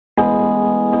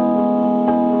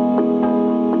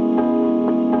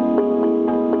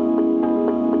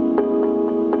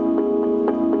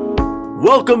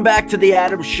Welcome back to the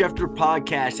Adam Schefter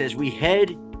podcast as we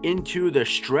head into the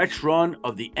stretch run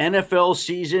of the NFL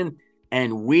season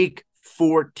and week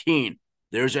 14.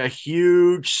 There's a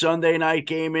huge Sunday night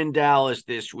game in Dallas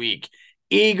this week.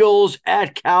 Eagles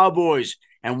at Cowboys.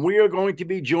 And we are going to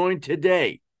be joined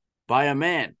today by a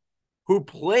man who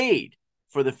played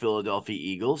for the Philadelphia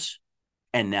Eagles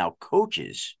and now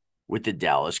coaches with the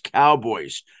Dallas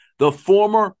Cowboys. The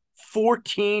former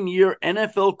 14-year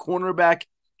NFL cornerback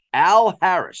Al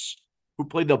Harris, who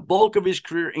played the bulk of his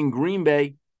career in Green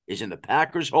Bay, is in the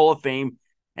Packers Hall of Fame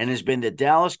and has been the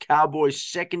Dallas Cowboys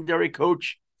secondary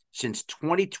coach since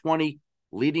 2020,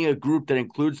 leading a group that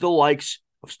includes the likes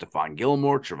of Stephon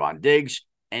Gilmore, Trevon Diggs,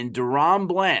 and Deron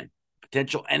Bland,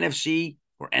 potential NFC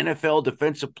or NFL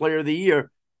Defensive Player of the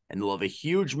Year, and they'll have a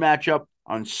huge matchup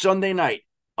on Sunday night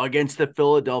against the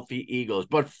Philadelphia Eagles.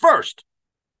 But first,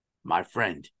 my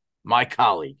friend, my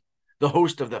colleague, the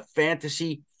host of the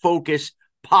Fantasy Focus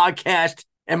podcast,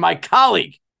 and my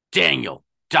colleague, Daniel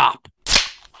Dopp.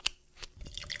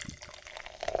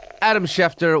 Adam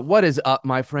Schefter, what is up,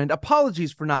 my friend?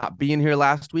 Apologies for not being here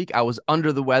last week. I was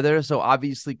under the weather, so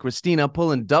obviously Christina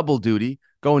pulling double duty,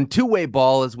 going two-way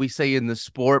ball, as we say in the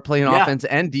sport, playing offense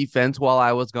and defense while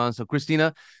I was gone. So,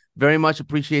 Christina, very much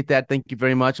appreciate that. Thank you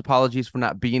very much. Apologies for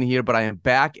not being here, but I am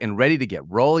back and ready to get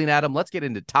rolling, Adam. Let's get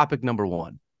into topic number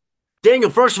one. Daniel,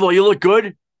 first of all, you look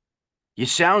good. You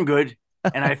sound good.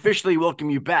 And I officially welcome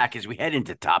you back as we head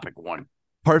into topic one.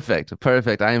 Perfect.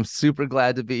 I am super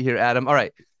glad to be here, Adam. All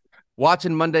right.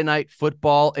 Watching Monday Night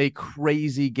Football, a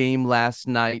crazy game last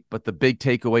night, but the big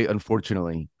takeaway,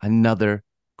 unfortunately, another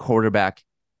quarterback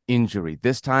injury.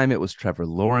 This time it was Trevor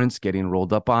Lawrence getting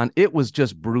rolled up on. It was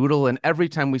just brutal, and every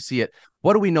time we see it,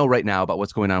 what do we know right now about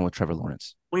what's going on with Trevor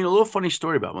Lawrence? Well, a little funny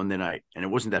story about Monday night, and it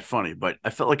wasn't that funny, but I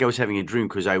felt like I was having a dream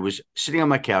because I was sitting on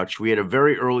my couch. We had a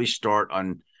very early start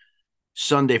on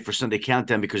Sunday for Sunday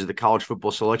Countdown because of the college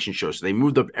football selection show, so they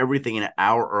moved up everything an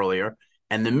hour earlier.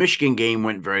 And the Michigan game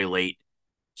went very late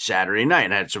Saturday night.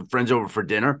 And I had some friends over for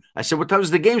dinner. I said, what time does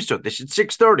the game start? They said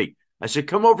 6:30. I said,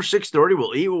 come over 6:30.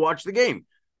 We'll eat. We'll watch the game.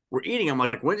 We're eating. I'm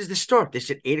like, when does this start? They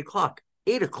said 8 o'clock.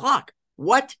 8 o'clock.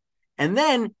 What? And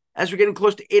then as we're getting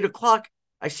close to 8 o'clock,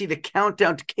 I see the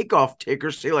countdown to kickoff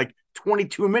tickers say like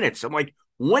 22 minutes. I'm like,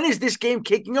 when is this game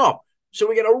kicking off? So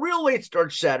we got a real late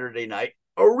start Saturday night,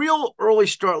 a real early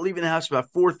start leaving the house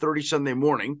about 4:30 Sunday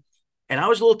morning. And I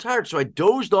was a little tired, so I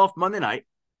dozed off Monday night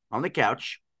on the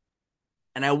couch,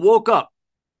 and I woke up,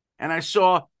 and I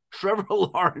saw Trevor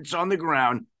Lawrence on the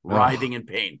ground writhing in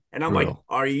pain. And I'm like,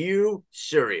 are you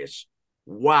serious?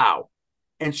 Wow.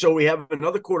 And so we have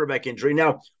another quarterback injury.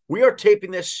 Now, we are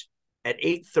taping this at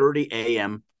 8:30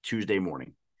 a.m. Tuesday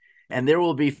morning, and there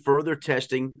will be further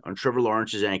testing on Trevor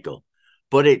Lawrence's ankle.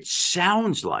 But it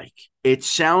sounds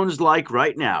like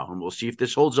right now, and we'll see if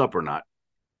this holds up or not,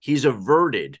 he's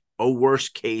averted a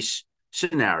worst case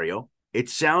scenario. It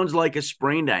sounds like a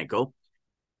sprained ankle.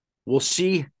 We'll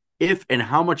see if and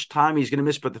how much time he's going to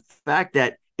miss. But the fact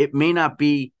that it may not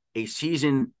be a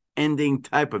season ending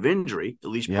type of injury, at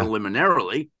least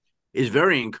preliminarily, is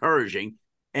very encouraging.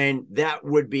 And that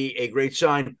would be a great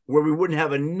sign where we wouldn't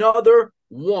have another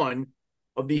one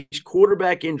of these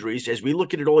quarterback injuries. As we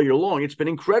look at it all year long, it's been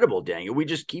incredible, Daniel. We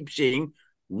just keep seeing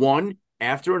one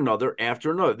after another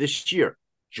after another. This year,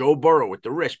 Joe Burrow with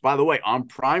the wrist, by the way, on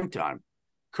primetime.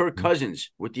 Kirk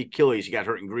Cousins with the Achilles. He got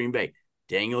hurt in Green Bay.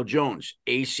 Daniel Jones,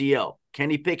 ACL.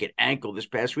 Kenny Pickett, ankle this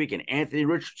past weekend. Anthony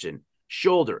Richardson,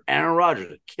 shoulder. Aaron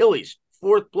Rodgers, Achilles,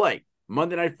 fourth play.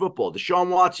 Monday Night Football. Deshaun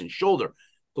Watson, shoulder.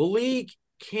 The league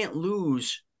can't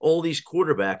lose all these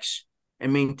quarterbacks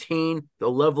and maintain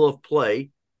the level of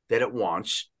play that it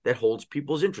wants that holds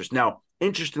people's interest. Now,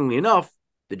 interestingly enough,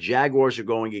 the Jaguars are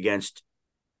going against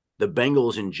the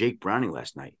Bengals and Jake Browning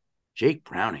last night. Jake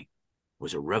Browning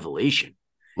was a revelation.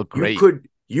 Looked great.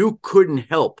 You couldn't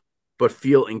help but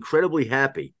feel incredibly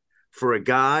happy for a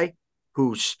guy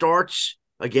who starts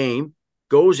a game,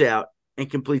 goes out,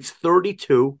 and completes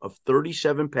 32 of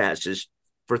 37 passes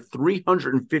for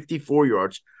 354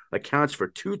 yards, accounts for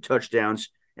 2 touchdowns,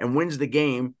 and wins the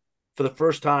game for the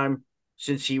first time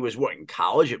since he was, in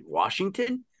college at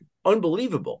Washington?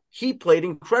 Unbelievable. He played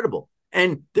incredible.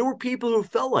 And there were people who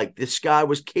felt like this guy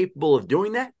was capable of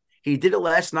doing that. He did it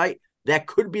last night. That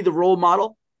could be the role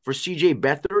model for C.J.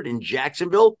 Beathard in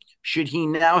Jacksonville. Should he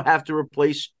now have to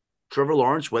replace Trevor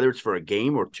Lawrence, whether it's for a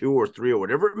game or 2 or 3 or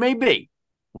whatever it may be?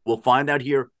 We'll find out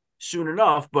here soon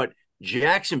enough. But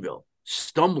Jacksonville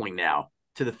stumbling now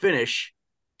to the finish.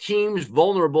 Teams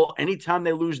vulnerable anytime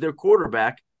they lose their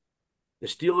quarterback. The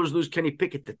Steelers lose Kenny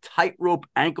Pickett to tightrope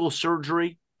ankle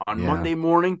surgery on Monday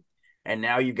morning. And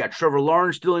now you've got Trevor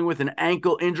Lawrence dealing with an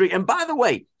ankle injury. And by the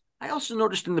way, I also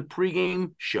noticed in the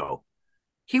pregame show,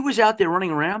 he was out there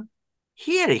running around.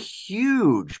 He had a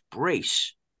huge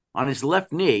brace on his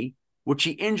left knee, which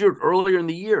he injured earlier in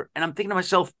the year. And I'm thinking to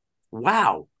myself,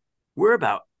 wow, we're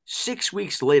about 6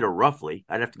 weeks later, roughly.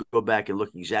 I'd have to go back and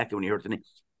look exactly when he hurt the knee.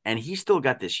 And he still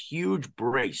got this huge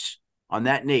brace on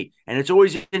that knee. And it's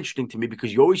always interesting to me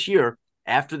because you always hear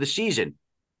after the season,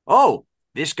 oh,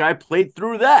 this guy played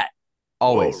through that.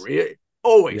 Always. Oh, really?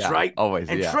 Always, yeah, right? Always,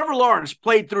 and yeah. Trevor Lawrence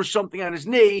played through something on his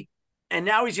knee, and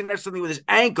now he's going to have something with his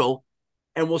ankle,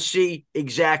 and we'll see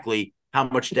exactly how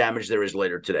much damage there is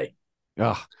later today.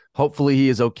 Ugh. Hopefully he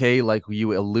is okay. Like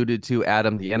you alluded to,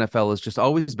 Adam, the NFL is just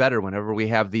always better whenever we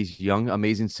have these young,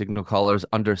 amazing signal callers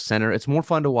under center. It's more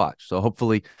fun to watch. So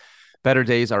hopefully better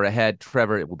days are ahead.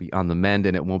 Trevor, it will be on the mend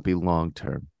and it won't be long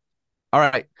term. All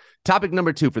right. Topic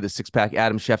number 2 for the six pack,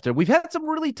 Adam Schefter. We've had some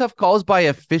really tough calls by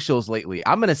officials lately.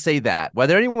 I'm going to say that.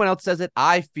 Whether anyone else says it,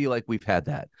 I feel like we've had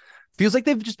that. Feels like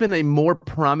they've just been a more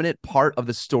prominent part of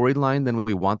the storyline than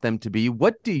we want them to be.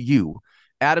 What do you,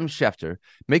 Adam Schefter,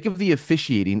 make of the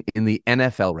officiating in the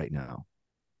NFL right now?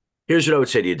 Here's what I would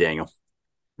say to you, Daniel.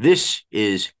 This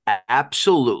is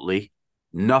absolutely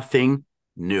nothing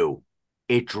new.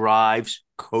 It drives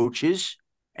coaches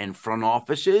and front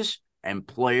offices and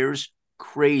players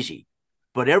crazy.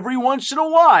 But every once in a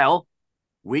while,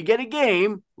 we get a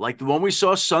game like the one we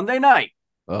saw Sunday night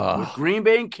with Green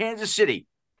Bay and Kansas City.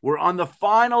 We're on the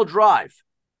final drive.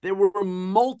 There were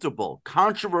multiple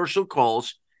controversial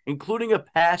calls, including a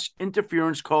pass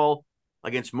interference call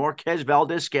against Marquez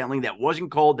Valdez-Scantling that wasn't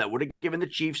called, that would have given the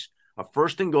Chiefs a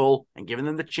 1st and goal and given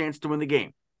them the chance to win the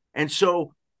game. And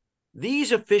so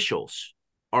these officials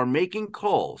are making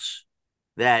calls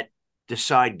that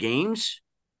decide games,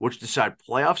 which decide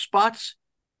playoff spots,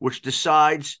 which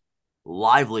decides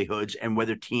livelihoods and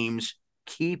whether teams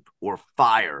keep or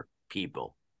fire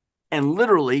people. And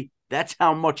literally, that's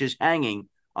how much is hanging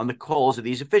on the calls of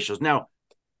these officials. Now,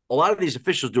 a lot of these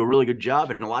officials do a really good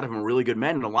job, and a lot of them are really good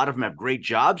men, and a lot of them have great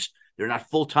jobs. They're not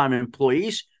full-time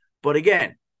employees. But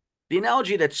again, the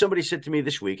analogy that somebody said to me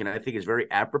this week, and I think is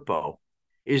very apropos,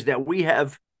 is that we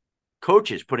have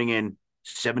coaches putting in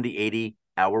 70,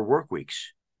 80-hour work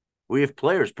weeks. We have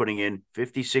players putting in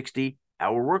 50,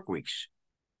 60-hour work weeks.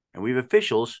 And we have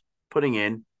officials putting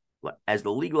in, as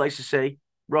the league likes to say,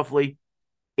 roughly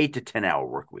 8 to 10-hour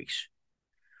work weeks.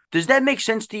 Does that make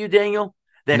sense to you, Daniel?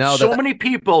 So many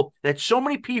people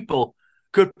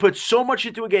could put so much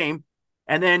into a game,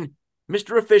 and then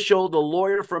Mr. Official, the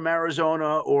lawyer from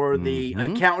Arizona or the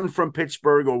accountant from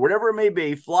Pittsburgh or whatever it may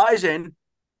be, flies in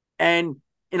and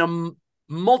in a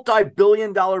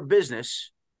multi-billion-dollar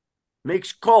business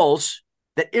makes calls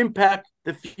that impact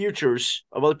the futures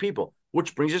of other people,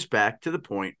 which brings us back to the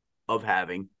point of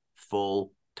having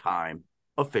full-time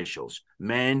officials,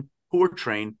 men who are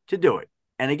trained to do it.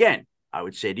 And again, I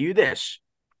would say to you this,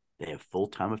 they have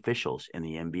full-time officials in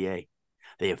the NBA.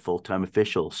 They have full-time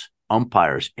officials,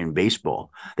 umpires in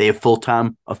baseball. They have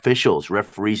full-time officials,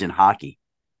 referees in hockey.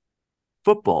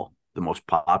 Football, the most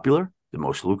popular, the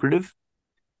most lucrative,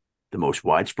 the most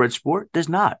widespread sport, does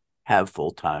not have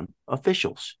full-time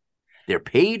officials. They're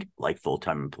paid like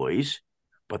full-time employees,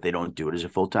 but they don't do it as a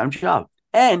full-time job.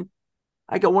 And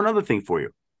I got one other thing for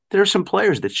you. There are some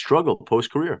players that struggle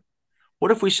post-career. What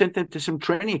if we sent them to some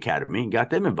training academy and got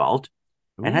them involved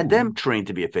and had them trained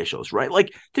to be officials, right?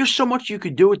 Like, there's so much you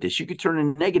could do with this. You could turn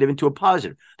a negative into a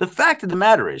positive. The fact of the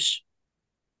matter is,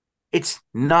 it's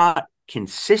not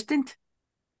consistent.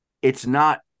 It's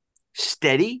not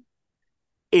steady.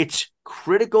 It's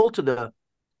critical to the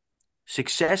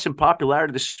success and popularity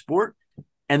of the sport.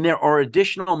 And there are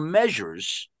additional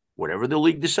measures, whatever the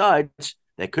league decides,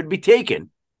 that could be taken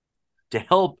to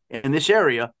help in this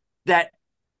area that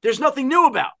there's nothing new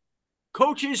about.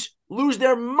 Coaches lose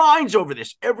their minds over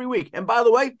this every week. And by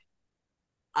the way,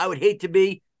 I would hate to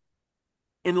be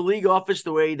in the league office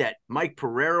the way that Mike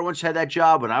Pereira once had that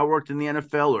job when I worked in the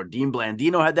NFL, or Dean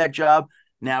Blandino had that job.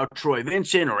 Now Troy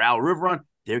Vincent or Al Riveron,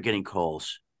 they're getting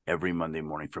calls every Monday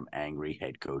morning from angry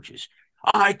head coaches.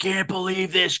 I can't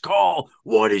believe this call.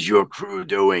 What is your crew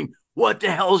doing? What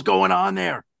the hell's going on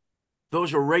there?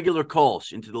 Those are regular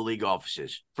calls into the league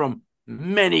offices from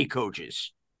many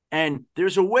coaches. And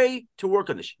there's a way to work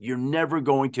on this. You're never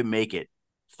going to make it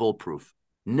foolproof,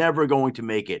 never going to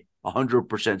make it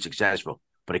 100% successful,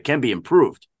 but it can be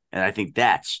improved. And I think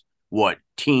that's what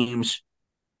teams,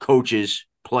 coaches,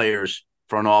 players,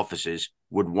 front offices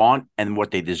would want and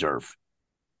what they deserve.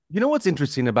 You know what's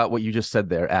interesting about what you just said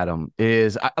there, Adam,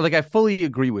 is I fully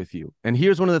agree with you. And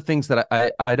here's one of the things that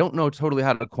I don't know totally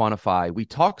how to quantify. We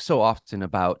talk so often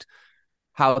about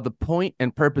how the point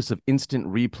and purpose of instant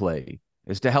replay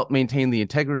is to help maintain the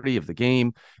integrity of the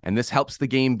game. And this helps the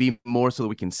game be more so that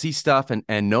we can see stuff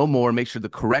and know more, make sure the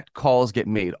correct calls get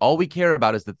made. All we care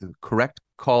about is that the correct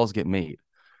calls get made.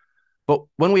 But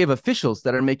when we have officials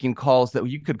that are making calls that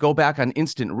you could go back on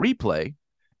instant replay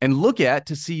and look at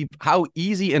to see how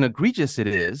easy and egregious it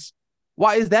is,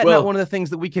 why is that not one of the things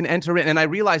that we can enter in? And I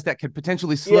realize that could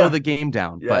potentially slow the game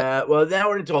down. Yeah, well, now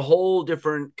we're into a whole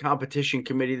different competition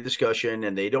committee discussion,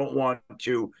 and they don't want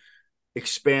to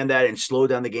expand that and slow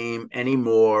down the game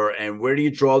anymore. And where do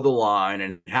you draw the line,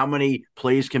 and how many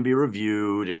plays can be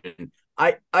reviewed? And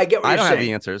I get what you're saying. I don't have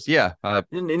the answers. Yeah.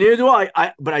 Neither do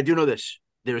I. But I do know this.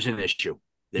 There's an issue.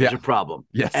 There's a problem.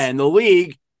 Yes. And the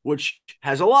league, which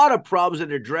has a lot of problems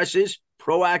that it addresses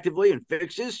proactively and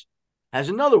fixes, has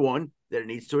another one that it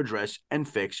needs to address and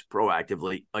fix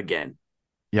proactively again.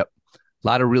 Yep. A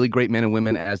lot of really great men and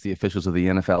women as the officials of the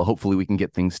NFL. Hopefully we can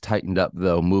get things tightened up,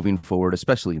 though, moving forward,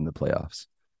 especially in the playoffs.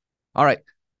 All right.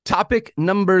 Topic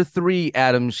number 3,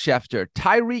 Adam Schefter.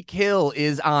 Tyreek Hill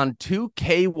is on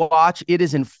 2K Watch. It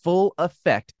is in full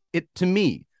effect. To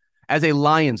me, as a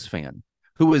Lions fan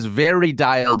who is very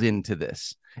dialed into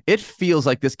this, it feels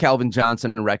like this Calvin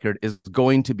Johnson record is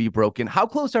going to be broken. How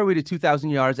close are we to 2,000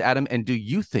 yards, Adam? And do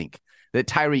you think that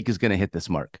Tyreek is going to hit this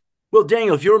mark? Well,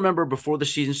 Daniel, if you remember before the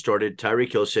season started,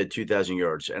 Tyreek Hill said 2,000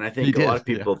 yards. And I think a lot of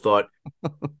people thought,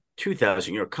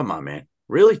 2,000 yards, come on, man.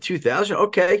 Really, 2,000?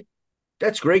 Okay.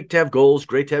 That's great to have goals,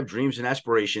 great to have dreams and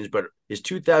aspirations, but is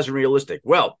 2,000 realistic?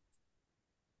 Well,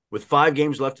 with 5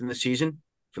 games left in the season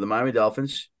for the Miami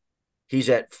Dolphins, he's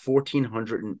at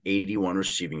 1,481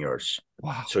 receiving yards.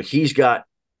 Wow. So he's got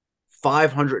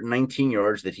 519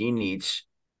 yards that he needs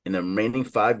in the remaining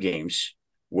 5 games,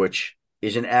 which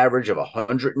is an average of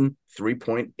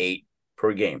 103.8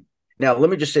 per game. Now, let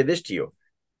me just say this to you.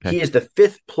 Okay. He is the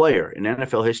 5th player in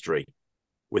NFL history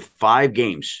with 5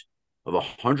 games of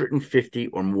 150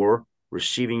 or more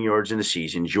receiving yards in a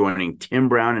season, joining Tim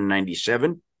Brown in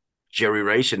 97, Jerry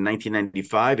Rice in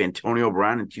 1995, Antonio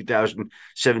Brown in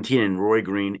 2017, and Roy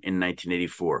Green in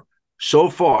 1984. So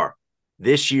far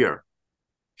this year,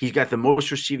 he's got the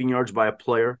most receiving yards by a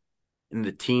player in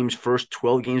the team's first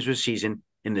 12 games of the season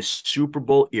in the Super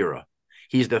Bowl era.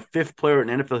 He's the 5th player in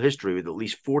NFL history with at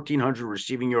least 1,400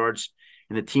 receiving yards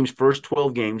in the team's first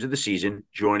 12 games of the season,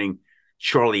 joining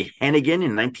Charlie Hennigan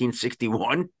in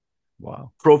 1961.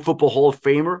 Wow. Pro Football Hall of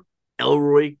Famer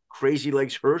Elroy Crazy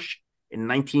Legs Hirsch in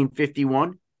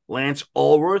 1951, Lance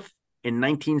Allworth in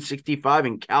 1965,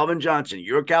 and Calvin Johnson,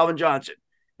 your Calvin Johnson,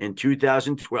 in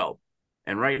 2012.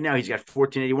 And right now he's got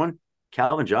 1,481.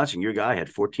 Calvin Johnson, your guy, had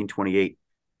 1,428.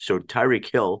 So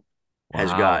Tyreek Hill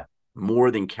has got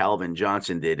more than Calvin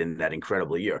Johnson did in that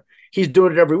incredible year. He's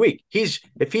doing it every week.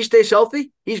 If he stays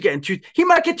healthy, he's getting he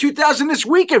might get 2,000 this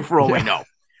weekend for all we know.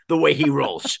 The way he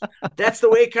rolls, that's the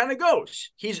way it kind of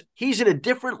goes. He's at a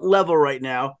different level right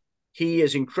now. He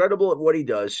is incredible at what he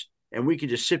does, and we can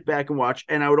just sit back and watch.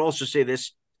 And I would also say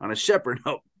this on a separate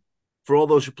note for all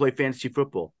those who play fantasy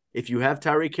football. If you have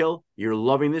Tyreek Hill, you're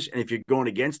loving this, and if you're going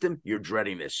against him, you're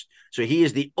dreading this. So he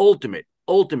is the ultimate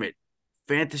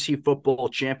fantasy football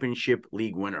championship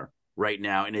league winner right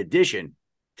now, in addition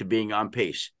to being on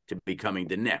pace to becoming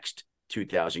the next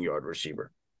 2,000-yard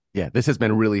receiver. Yeah, this has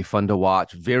been really fun to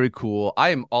watch. Very cool. I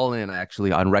am all in,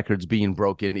 actually, on records being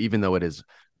broken, even though it is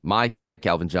my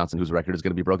Calvin Johnson whose record is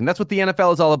going to be broken. That's what the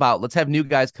NFL is all about. Let's have new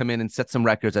guys come in and set some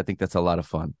records. I think that's a lot of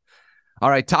fun. All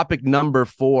right, topic number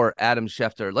 4, Adam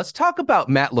Schefter. Let's talk about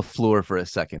Matt LaFleur for a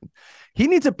second. He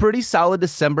needs a pretty solid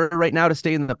December right now to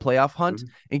stay in the playoff hunt.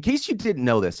 Mm-hmm. In case you didn't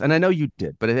know this, and I know you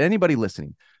did, but anybody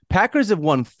listening, Packers have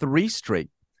won 3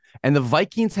 straight, and the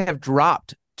Vikings have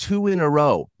dropped 2 in a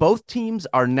row. Both teams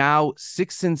are now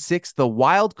 6-6. The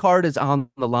wild card is on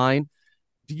the line.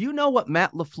 Do you know what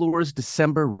Matt LaFleur's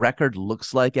December record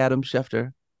looks like, Adam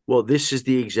Schefter? Well, this is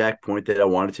the exact point that I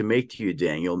wanted to make to you,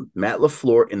 Daniel. Matt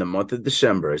LaFleur in the month of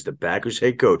December as the Packers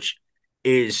head coach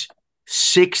is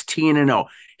 16-0.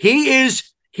 He is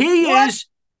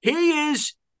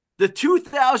the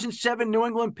 2007 New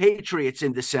England Patriots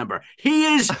in December.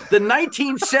 He is the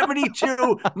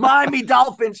 1972 Miami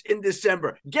Dolphins in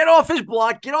December. Get off his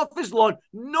block, get off his lawn.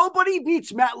 Nobody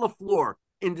beats Matt LaFleur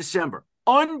in December.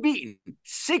 Unbeaten,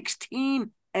 16-0.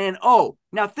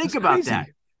 Now think about that.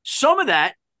 Some of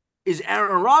that is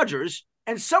Aaron Rodgers,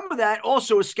 and some of that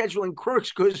also is scheduling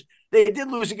quirks because they did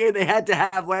lose a game they had to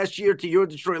have last year to your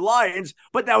Detroit Lions,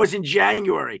 but that was in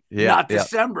January, not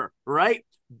December, right?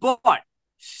 But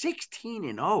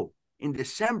 16-0 in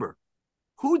December.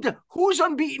 Who's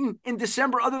unbeaten in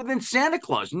December other than Santa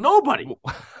Claus? Nobody.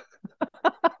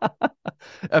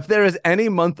 If there is any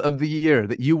month of the year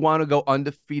that you want to go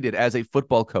undefeated as a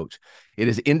football coach, it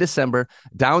is in December,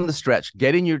 down the stretch,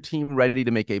 getting your team ready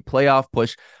to make a playoff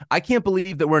push. I can't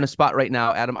believe that we're in a spot right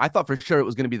now, Adam. I thought for sure it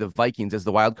was going to be the Vikings as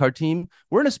the wild card team.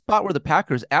 We're in a spot where the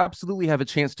Packers absolutely have a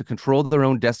chance to control their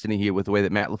own destiny here with the way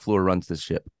that Matt LaFleur runs this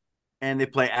ship. And they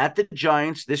play at the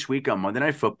Giants this week on Monday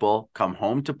Night Football, come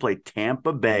home to play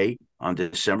Tampa Bay on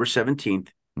December 17th,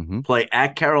 play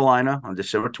at Carolina on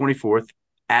December 24th,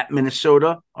 at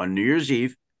Minnesota on New Year's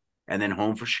Eve, and then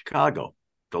home for Chicago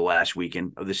the last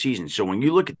weekend of the season. So when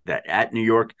you look at that, at New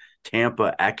York,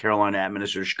 Tampa, at Carolina, at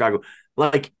Minnesota, Chicago,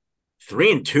 like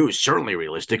 3-2 is certainly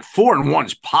realistic. 4-1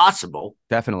 is possible.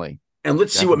 Definitely. And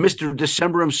let's see what Mr.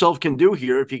 December himself can do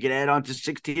here if he can add on to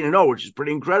 16-0, which is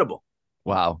pretty incredible.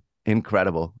 Wow.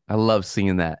 Incredible. I love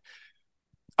seeing that.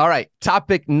 All right.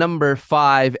 Topic number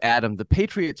 5, Adam. The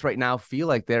Patriots right now feel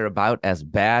like they're about as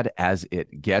bad as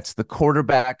it gets. The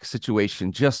quarterback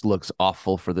situation just looks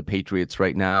awful for the Patriots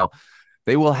right now.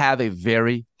 They will have a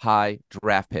very high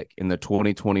draft pick in the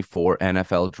 2024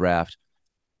 NFL draft.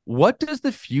 What does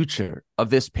the future of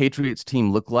this Patriots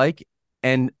team look like?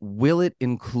 And will it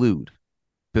include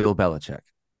Bill Belichick?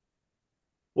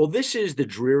 Well, this is the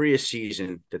dreariest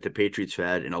season that the Patriots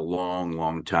had in a long,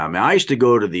 long time. I used to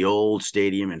go to the old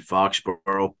stadium in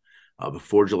Foxborough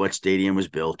before Gillette Stadium was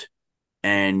built.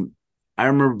 And I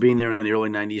remember being there in the early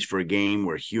 90s for a game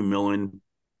where Hugh Millen,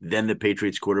 then the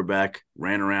Patriots quarterback,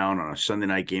 ran around on a Sunday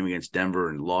night game against Denver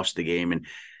and lost the game. And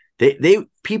they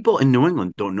people in New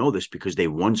England don't know this because they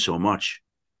won so much,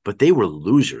 but they were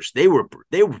losers. They were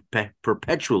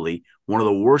perpetually one of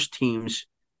the worst teams,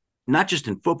 not just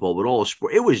in football, but all of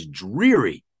sport. It was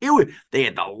dreary. They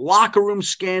had the locker room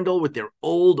scandal with their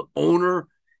old owner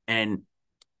and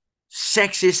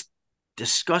sexist,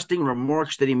 disgusting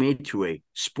remarks that he made to a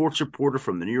sports reporter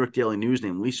from the New York Daily News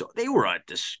named Lisa. They were a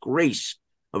disgrace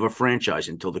of a franchise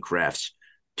until the Crafts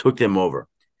took them over.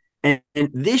 And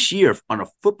this year, on a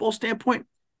football standpoint,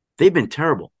 they've been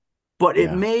terrible. But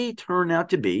it may turn out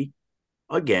to be,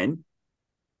 again,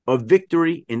 a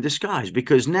victory in disguise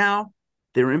because now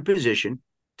they're in position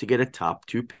to get a top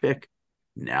 2 pick.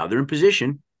 Now they're in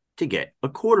position to get a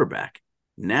quarterback.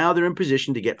 Now they're in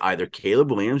position to get either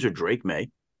Caleb Williams or Drake May,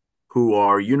 who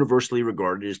are universally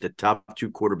regarded as the top 2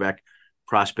 quarterback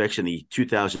prospects in the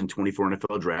 2024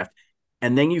 NFL draft.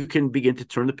 And then you can begin to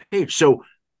turn the page. So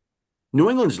New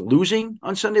England's losing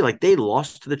on Sunday, like they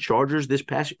lost to the Chargers this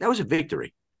past year. That was a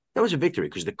victory. That was a victory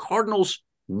because the Cardinals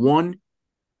won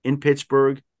in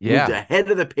Pittsburgh, moved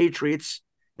ahead of the Patriots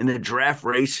in the draft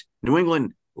race. New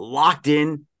England locked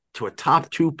in to a top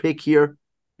 2 pick here.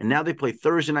 And now they play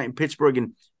Thursday night in Pittsburgh,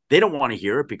 and they don't want to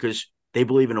hear it because they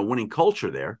believe in a winning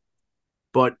culture there.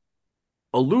 But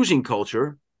a losing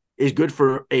culture is good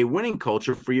for a winning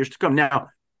culture for years to come. Now,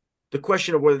 the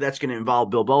question of whether that's going to involve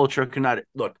Bill Belichick or not,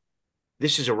 look,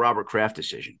 this is a Robert Kraft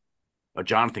decision, a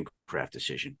Jonathan Kraft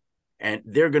decision. And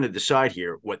they're going to decide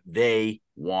here what they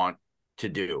want to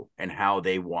do and how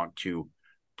they want to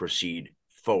proceed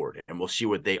forward. And we'll see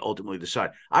what they ultimately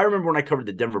decide. I remember when I covered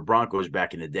the Denver Broncos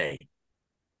back in the day,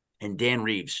 and Dan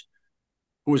Reeves,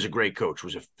 who was a great coach,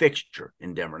 was a fixture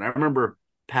in Denver. And I remember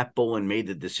Pat Bowlen made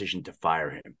the decision to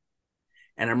fire him.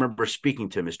 And I remember speaking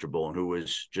to Mr. Bowlen, who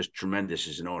was just tremendous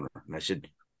as an owner. And I said,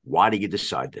 why did you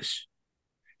decide this?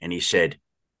 And he said,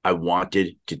 I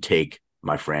wanted to take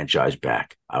my franchise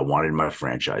back. I wanted my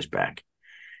franchise back.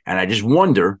 And I just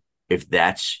wonder if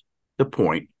that's the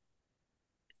point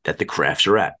that the Crafts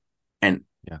are at. And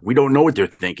we don't know what they're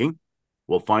thinking.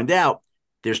 We'll find out.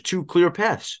 There's 2 clear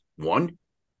paths. 1,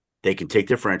 they can take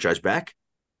their franchise back.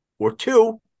 Or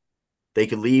 2, they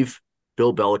can leave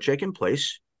Bill Belichick in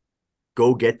place,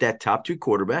 go get that top 2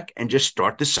 quarterback, and just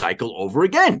start the cycle over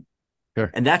again.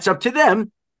 Sure. And that's up to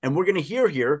them. And we're going to hear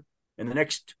here in the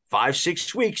next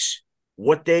 5-6 weeks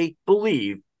what they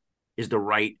believe is the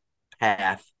right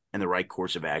path and the right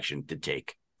course of action to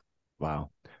take. Wow.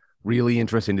 Really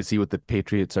interesting to see what the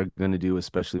Patriots are going to do,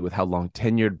 especially with how long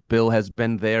tenured Bill has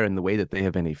been there and the way that they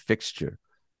have been a fixture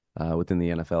within the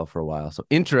NFL for a while. So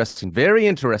interesting, very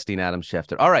interesting, Adam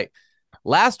Schefter. All right,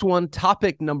 last one,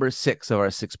 topic number 6 of our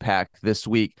 6-pack this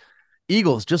week.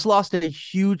 Eagles just lost a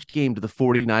huge game to the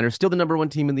 49ers, still the number 1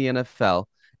 team in the NFL.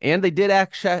 And they did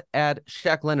add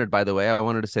Shaq Leonard, by the way. I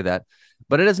wanted to say that.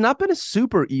 But it has not been a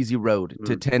super easy road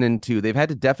to 10-2. They've had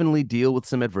to definitely deal with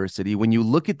some adversity. When you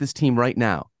look at this team right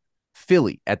now,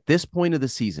 Philly, at this point of the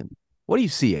season, what do you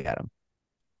see, Adam?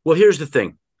 Well, here's the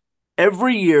thing.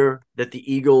 Every year that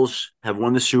the Eagles have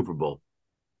won the Super Bowl,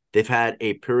 they've had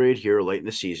a period here late in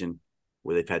the season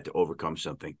where they've had to overcome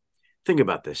something. Think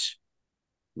about this.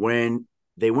 When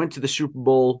they went to the Super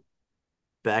Bowl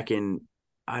back in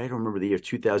I don't remember the year,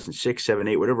 2006, 7,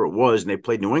 8, whatever it was, and they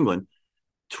played New England.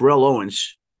 Terrell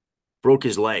Owens broke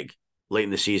his leg late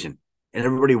in the season, and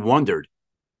everybody wondered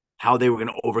how they were going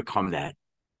to overcome that.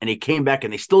 And he came back,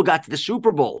 and they still got to the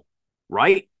Super Bowl,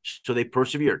 right? So they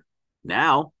persevered.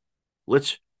 Now,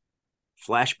 let's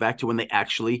flash back to when they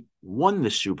actually won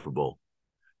the Super Bowl.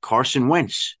 Carson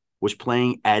Wentz was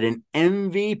playing at an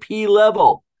MVP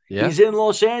level. Yeah. He's in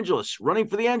Los Angeles, running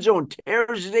for the end zone,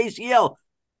 tears his ACL.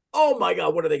 Oh, my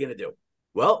God, what are they going to do?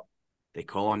 Well, they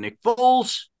call on Nick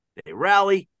Foles. They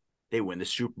rally. They win the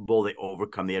Super Bowl. They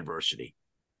overcome the adversity.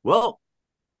 Well,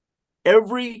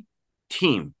 every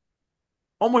team,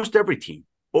 almost every team,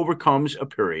 overcomes a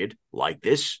period like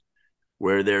this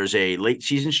where there's a late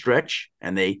season stretch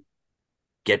and they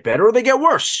get better or they get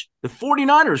worse. The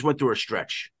 49ers went through a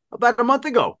stretch about a month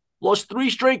ago, lost 3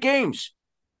 straight games.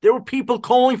 There were people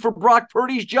calling for Brock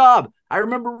Purdy's job. I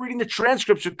remember reading the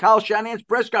transcripts of Kyle Shanahan's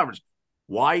press conference.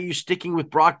 Why are you sticking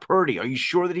with Brock Purdy? Are you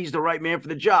sure that he's the right man for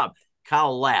the job?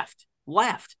 Kyle laughed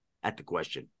at the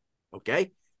question.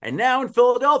 Okay? And now in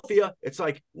Philadelphia, it's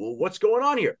like, well, what's going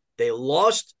on here? They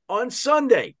lost on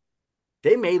Sunday.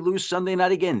 They may lose Sunday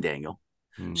night again, Daniel.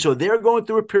 So they're going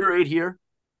through a period here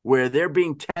where they're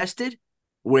being tested,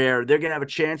 where they're going to have a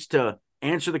chance to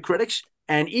answer the critics,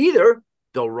 and either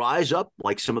they'll rise up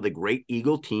like some of the great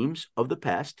Eagle teams of the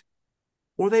past,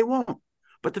 or they won't.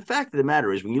 But the fact of the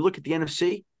matter is, when you look at the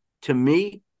NFC, to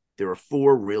me, there are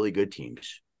 4 really good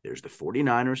teams. There's the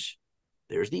 49ers,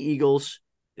 there's the Eagles,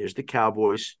 there's the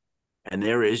Cowboys, and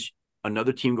there is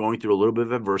another team going through a little bit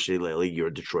of adversity lately,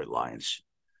 your Detroit Lions.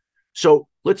 So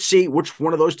let's see which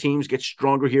one of those teams gets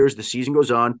stronger here as the season goes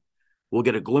on. We'll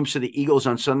get a glimpse of the Eagles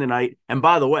on Sunday night. And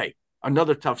by the way,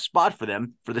 another tough spot for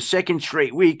them. For the second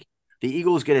straight week, the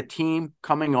Eagles get a team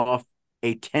coming off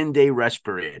a 10-day rest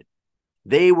period.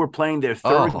 They were playing their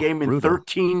third game in brutal.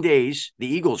 13 days, the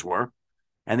Eagles were,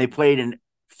 and they played an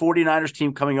 49ers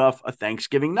team coming off a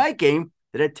Thanksgiving night game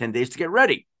that had 10 days to get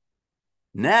ready.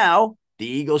 Now, the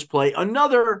Eagles play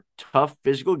another tough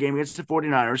physical game against the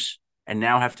 49ers and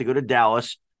now have to go to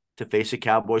Dallas to face a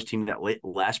Cowboys team that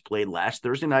played last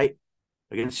Thursday night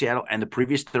against Seattle and the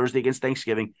previous Thursday against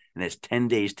Thanksgiving, and has 10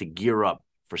 days to gear up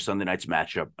for Sunday night's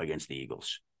matchup against the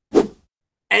Eagles.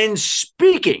 And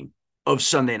speaking of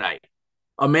Sunday night,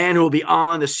 a man who will be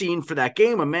on the scene for that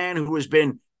game, a man who has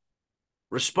been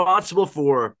responsible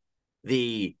for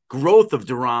the growth of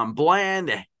Deron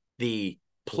Bland, the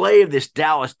play of this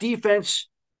Dallas defense,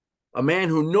 a man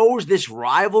who knows this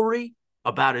rivalry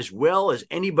about as well as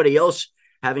anybody else,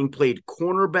 having played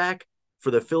cornerback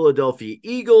for the Philadelphia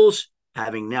Eagles,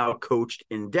 having now coached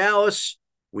in Dallas.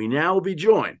 We now will be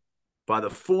joined by the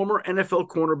former NFL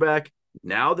cornerback,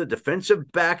 now the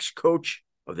defensive backs coach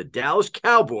of the Dallas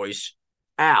Cowboys,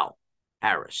 Al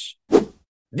Harris.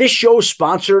 This show is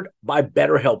sponsored by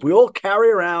BetterHelp. We all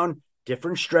carry around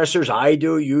different stressors. I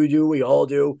do, you do, we all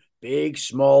do, big,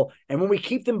 small. And when we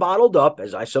keep them bottled up,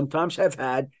 as I sometimes have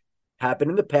had happen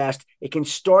in the past, it can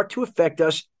start to affect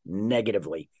us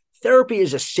negatively. Therapy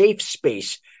is a safe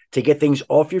space to get things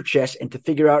off your chest and to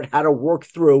figure out how to work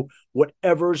through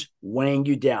whatever's weighing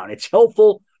you down. It's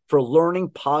helpful for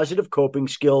learning positive coping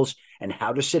skills and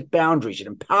how to set boundaries. It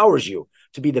empowers you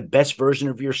to be the best version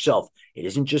of yourself. It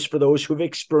isn't just for those who have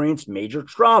experienced major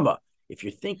trauma. If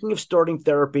you're thinking of starting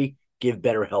therapy, give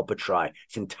BetterHelp a try.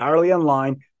 It's entirely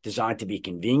online, designed to be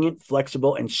convenient,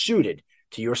 flexible, and suited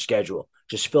to your schedule.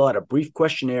 Just fill out a brief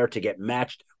questionnaire to get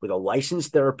matched with a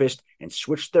licensed therapist and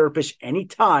switch therapists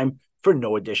anytime for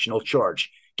no additional charge.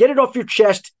 Get it off your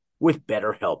chest with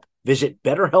BetterHelp. Visit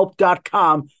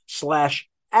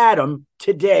BetterHelp.com/Adam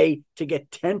today to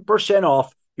get 10%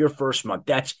 off your first month.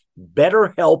 That's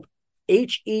BetterHelp,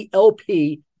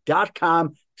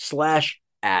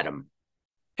 HELP.com/Adam.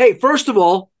 Hey, first of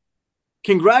all,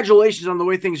 congratulations on the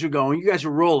way things are going. You guys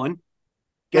are rolling.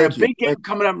 Got a big game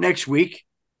coming up next week.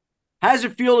 How does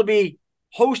it feel to be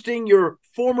hosting your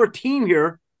former team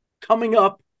here coming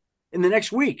up in the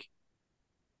next week?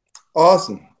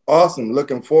 Awesome.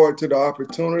 Looking forward to the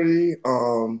opportunity.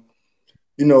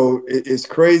 It's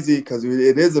crazy because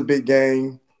it is a big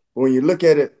game. But when you look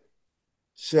at it,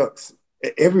 shucks,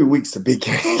 every week's a big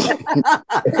game.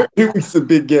 Every week's a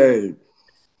big game.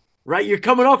 Right? You're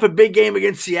coming off a big game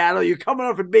against Seattle. You're coming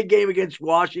off a big game against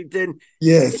Washington.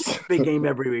 Yes. It's a big game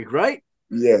every week, right?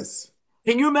 Yes.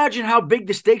 Can you imagine how big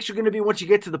the stakes are going to be once you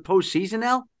get to the postseason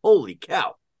now? Holy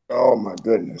cow. Oh, my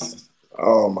goodness.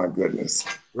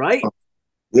 Right?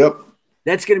 Yep.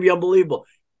 That's going to be unbelievable.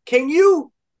 Can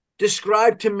you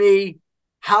describe to me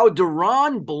how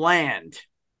Deron Bland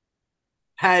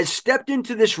has stepped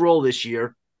into this role this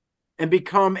year and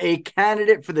become a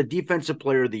candidate for the Defensive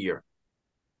Player of the Year?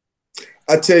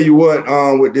 I tell you what,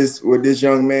 with this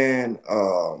young man,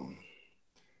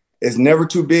 it's never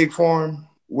too big for him,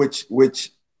 which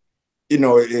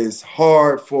is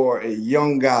hard for a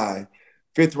young guy,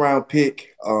 fifth round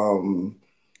pick,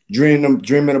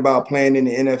 dreaming about playing in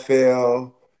the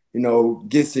NFL,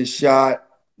 gets his shot,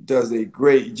 does a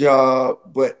great job,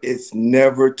 but it's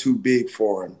never too big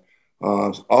for him.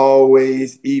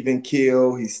 Always even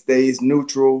kill. He stays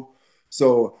neutral.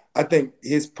 So I think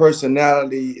his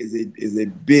personality is a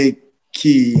big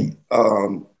key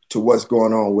to what's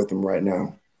going on with him right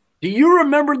now. Do you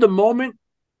remember the moment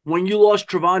when you lost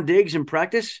Trevon Diggs in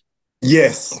practice?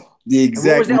 Yes, the And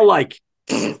what was exact that like?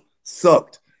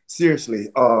 sucked. Seriously.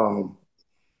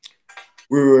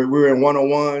 We were in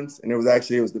one-on-ones, and it was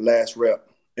the last rep.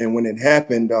 And when it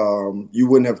happened, you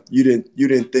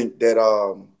didn't think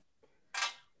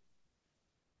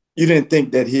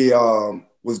that he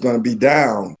was going to be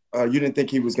down. You didn't think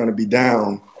he was going to be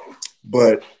down,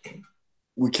 but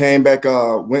we came back,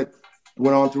 went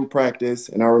on through practice,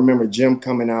 and I remember Jim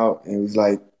coming out and was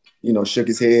like, shook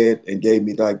his head and gave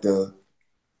me like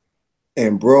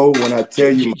and bro, when I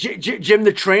tell you, Jim,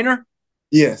 the trainer?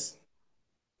 yes,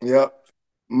 yep,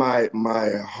 my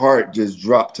heart just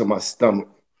dropped to my stomach.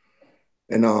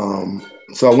 And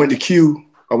so I went to Q.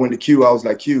 I was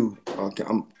like, Q, okay,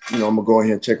 I'm gonna go in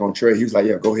here and check on Trey. He was like,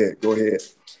 yeah, go ahead.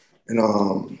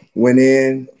 And went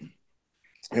in,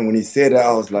 and when he said that,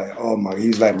 I was like, oh my,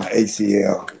 he's like my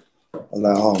ACL. I was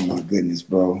like, oh my goodness,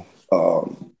 bro.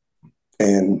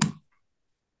 And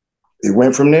it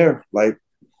went from there. Like,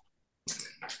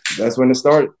 that's when it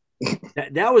started.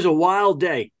 That was a wild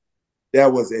day.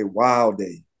 That was a wild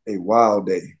day. A wild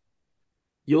day.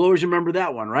 You'll always remember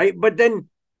that one, right? But then,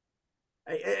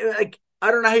 I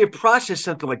don't know how you process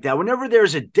something like that. Whenever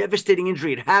there's a devastating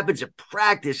injury, it happens at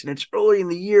practice, and it's early in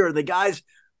the year, and the guy's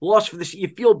lost for this. You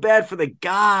feel bad for the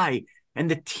guy and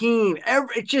the team.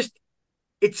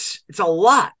 It's a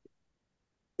lot.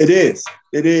 It is.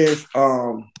 It is.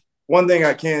 One thing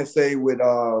I can say with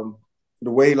the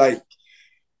way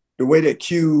that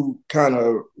Q kind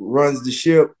of runs the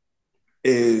ship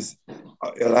is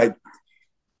like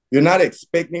you're not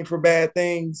expecting for bad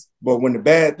things, but when the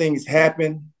bad things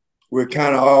happen, we're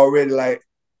kind of already like,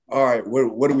 all right,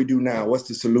 what do we do now? What's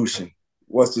the solution?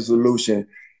 What's the solution?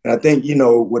 And I think,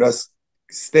 with us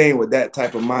staying with that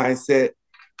type of mindset,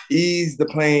 ease the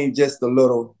plane just a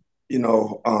little,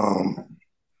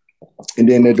 and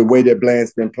then the way that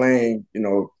Bland's been playing,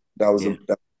 that was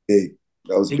big.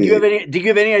 That was big. Did you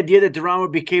have any idea that Duran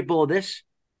would be capable of this?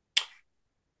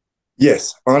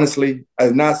 Yes, honestly,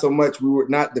 not so much. We were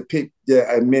not to pick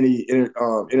many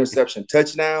interception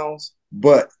touchdowns,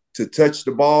 but to touch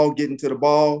the ball, get into the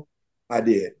ball, I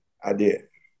did.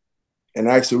 And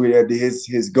actually,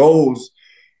 his goals,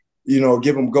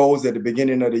 give him goals at the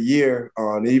beginning of the year,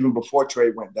 even before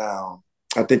Trey went down.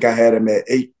 I think I had him at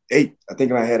eight. I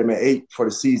think I had him at 8 for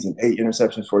the season, 8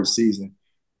 interceptions for the season.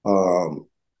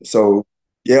 So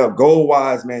yeah, goal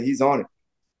wise, man, he's on it.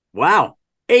 Wow,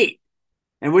 8.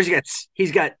 And what he got?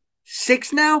 He's got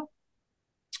 6 now.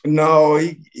 No,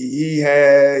 he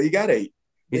got 8.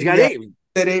 He's got 8. He's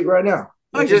at 8 right now.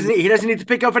 Oh, he doesn't need to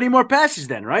pick up any more passes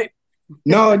then, right?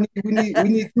 No, we need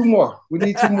 2 more. We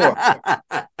need 2 more.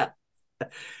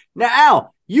 Now,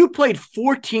 Al, you played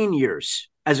 14 years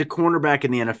as a cornerback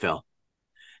in the NFL.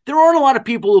 There aren't a lot of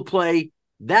people who play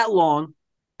that long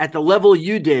at the level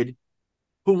you did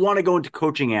who want to go into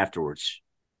coaching afterwards.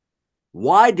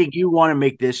 Why did you want to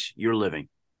make this your living?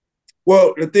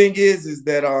 Well, the thing is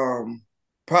that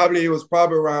it was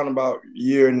probably around about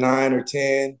year 9 or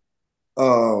 10.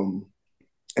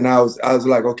 And I was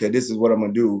like, okay, this is what I'm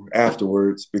gonna do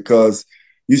afterwards, because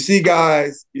you see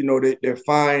guys, they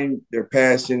find their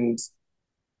passions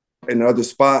in other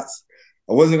spots.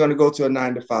 I wasn't gonna go to a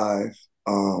 9 to 5.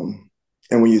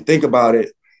 And when you think about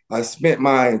it, I spent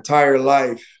my entire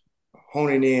life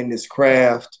honing in this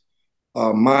craft,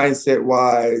 mindset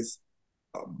wise,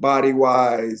 body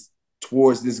wise,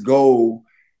 towards this goal.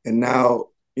 And now,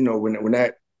 when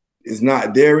that is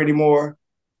not there anymore,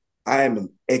 I am an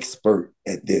expert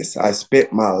at this. I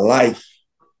spent my life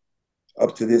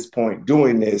up to this point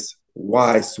doing this.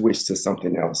 Why switch to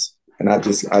something else? And I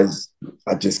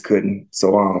just couldn't.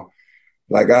 So I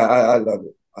love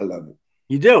it. I love it.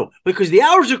 You do, because the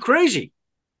hours are crazy.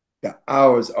 The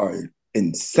hours are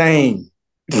insane.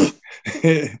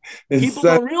 People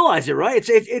don't realize it, right?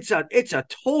 It's a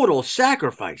total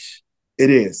sacrifice. It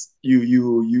is.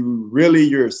 You really,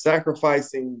 you're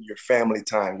sacrificing your family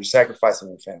time. You're sacrificing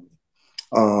your family.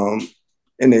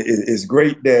 And it's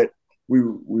great that we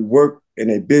work in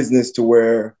a business to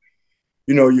where,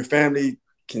 your family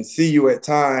can see you at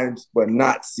times, but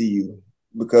not see you.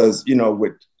 because,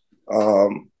 with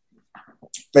um,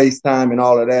 FaceTime and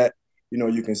all of that,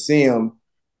 you can see them,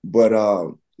 but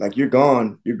like you're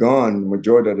gone the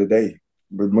majority of the day,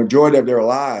 the majority of their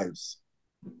lives,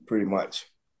 pretty much.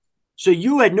 So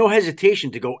you had no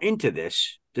hesitation to go into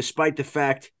this, despite the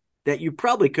fact that you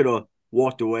probably could have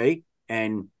walked away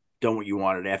and done what you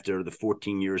wanted after the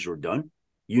 14 years were done.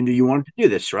 You knew you wanted to do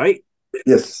this, right?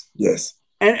 Yes, yes.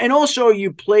 And also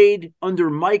you played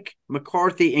under Mike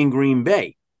McCarthy in Green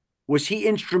Bay. Was he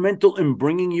instrumental in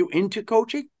bringing you into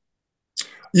coaching?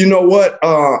 You know what?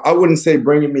 I wouldn't say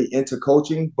bringing me into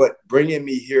coaching, but bringing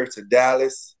me here to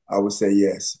Dallas, I would say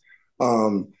yes.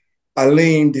 Um, I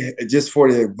leaned just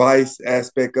for the advice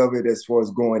aspect of it, as far as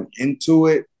going into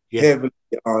it, Yeah. heavily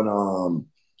on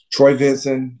Troy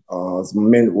Vincent.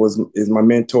 Is my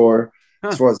mentor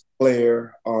as Huh. far as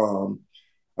player.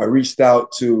 I reached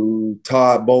out to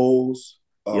Todd Bowles.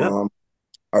 Yep.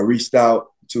 I reached out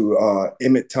to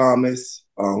Emmett Thomas,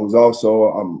 who's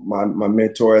also my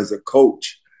mentor as a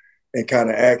coach, and kind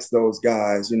of asked those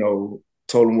guys,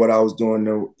 told them what I was doing,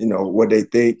 what they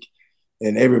think,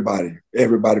 and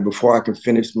everybody before I can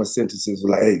finish my sentences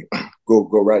was like, hey, go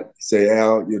right, say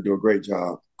Al, you'll do a great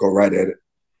job, go right at it.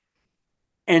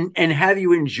 And have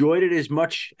you enjoyed it as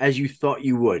much as you thought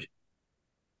you would?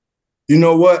 You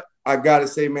know what? I gotta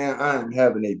say, man, I am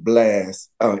having a blast.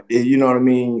 You know what I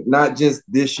mean? Not just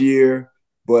this year,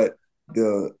 but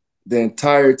the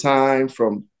entire time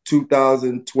from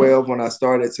 2012 when I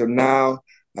started to now.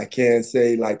 I can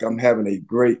say like I'm having a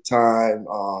great time.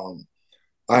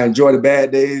 I enjoy the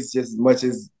bad days just as much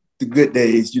as the good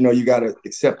days. You gotta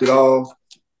accept it all.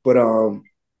 But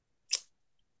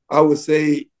I would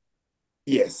say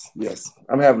yes.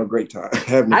 I'm having a great time.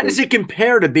 Having a How does great time. it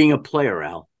compare to being a player,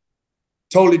 Al?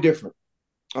 Totally different.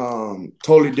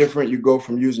 Totally different. You go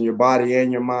from using your body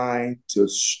and your mind to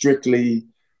strictly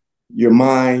your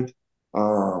mind.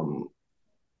 And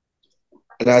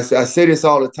I say this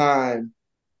all the time.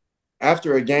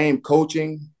 After a game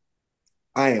coaching,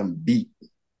 I am beat.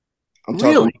 I'm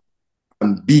talking, Really?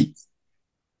 I'm beat.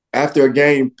 After a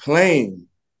game playing,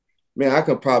 man, I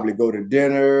could probably go to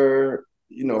dinner,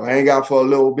 hang out for a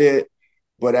little bit.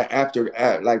 But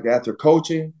after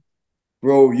coaching,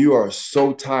 bro, you are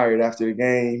so tired after the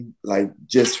game, like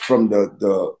just from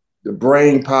the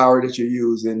brain power that you're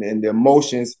using and the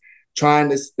emotions, trying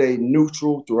to stay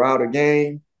neutral throughout a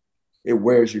game, it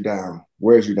wears you down,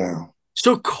 wears you down.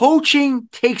 So coaching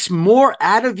takes more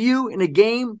out of you in a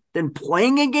game than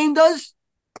playing a game does?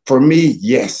 For me,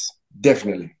 yes,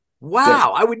 definitely.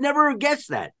 Wow, I would never have guessed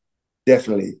that.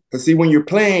 Definitely. Because see, when you're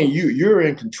playing, you're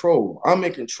in control. I'm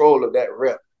in control of that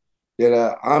rep.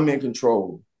 That I'm in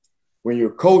control. When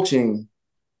you're coaching,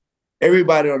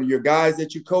 everybody on your guys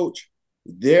that you coach,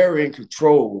 they're in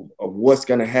control of what's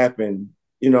going to happen,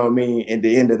 you know what I mean, at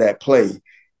the end of that play.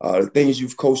 The things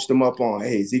you've coached them up on,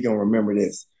 hey, is he going to remember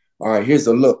this? All right, here's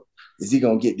a look. Is he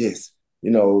going to get this?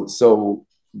 So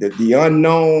the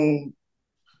unknown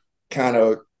kind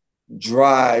of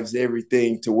drives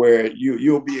everything to where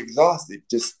you'll be exhausted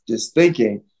just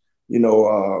thinking,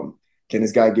 can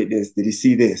this guy get this? Did he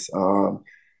see this?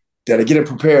 Did I get him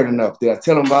prepared enough? Did I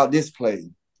tell him about this play?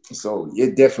 So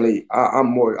it definitely,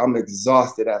 I'm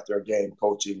exhausted after a game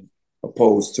coaching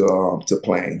opposed to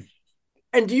playing.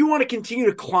 And do you want to continue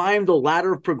to climb the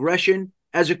ladder of progression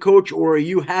as a coach, or are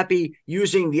you happy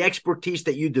using the expertise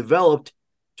that you developed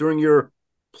during your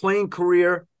playing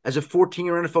career as a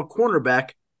 14-year NFL cornerback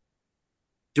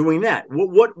doing that?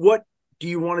 What do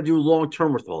you want to do long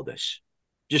term with all this?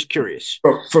 Just curious.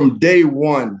 From day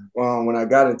one, when I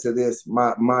got into this,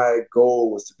 my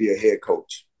goal was to be a head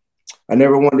coach. I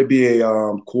never wanted to be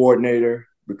a coordinator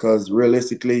because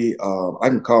realistically, I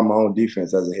can call my own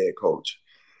defense as a head coach.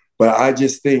 But I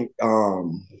just think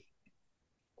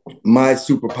my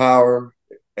superpower,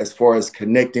 as far as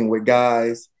connecting with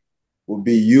guys, will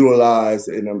be utilized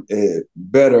in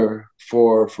better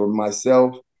for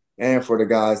myself and for the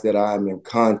guys that I'm in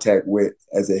contact with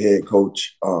as a head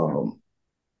coach.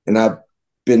 And I've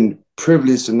been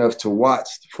privileged enough to watch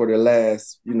for the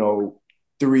last,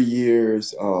 3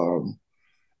 years,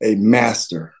 a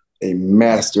master, a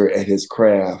master at his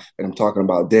craft. And I'm talking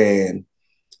about Dan,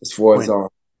 as far as,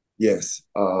 yes,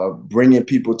 bringing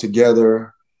people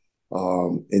together,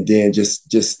 and then just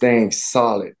staying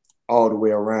solid all the way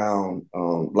around.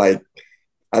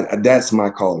 That's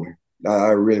my calling. I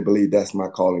really believe that's my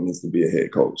calling, is to be a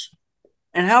head coach.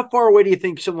 And how far away do you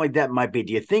think something like that might be?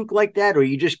 Do you think like that, or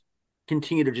you just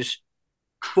continue to just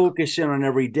focus in on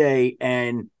every day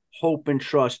and hope and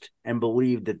trust and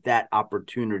believe that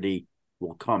opportunity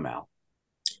will come out?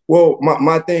 Well,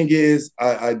 my thing is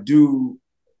I do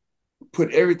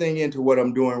put everything into what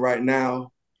I'm doing right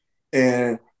now.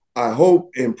 And I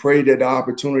hope and pray that the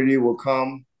opportunity will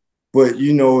come. But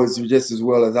you know, it's just as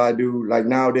well as I do. Like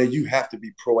nowadays, you have to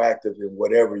be proactive in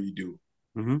whatever you do.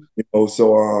 Mm-hmm. You know,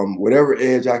 so whatever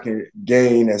edge I can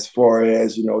gain as far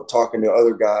as, you know, talking to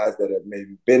other guys that have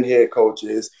maybe been head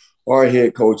coaches or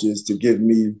head coaches to give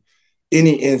me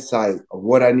any insight of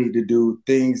what I need to do,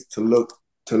 things to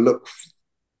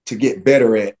get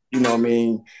better at, you know what I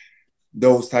mean?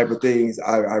 Those type of things,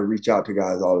 I reach out to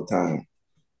guys all the time.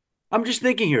 I'm just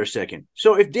thinking here a second.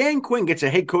 So if Dan Quinn gets a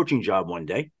head coaching job one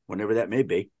day, whenever that may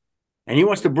be, and he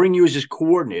wants to bring you as his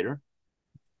coordinator,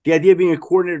 the idea of being a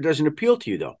coordinator doesn't appeal to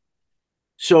you, though.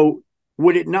 So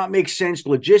would it not make sense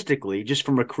logistically, just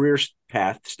from a career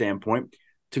path standpoint,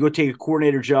 to go take a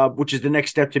coordinator job, which is the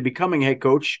next step to becoming a head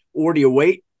coach, or do you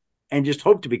wait and just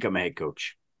hope to become a head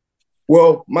coach?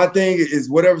 Well, my thing is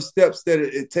whatever steps that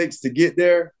it takes to get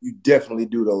there, you definitely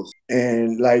do those.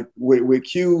 And like with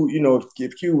Q, you know,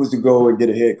 if Q was to go and get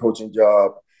a head coaching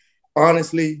job,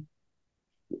 honestly,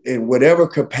 in whatever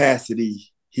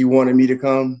capacity he wanted me to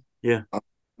come, yeah,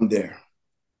 I'm there.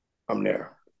 I'm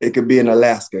there. It could be in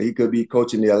Alaska. He could be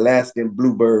coaching the Alaskan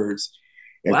Bluebirds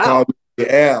and wow. call me,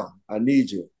 Al, I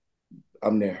need you.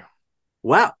 I'm there.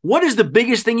 Wow. What is the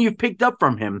biggest thing you've picked up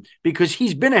from him? Because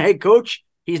he's been a head coach.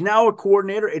 He's now a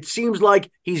coordinator. It seems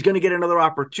like he's going to get another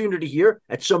opportunity here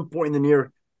at some point in the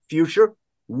near future.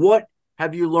 What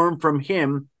have you learned from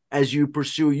him as you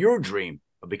pursue your dream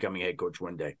of becoming a head coach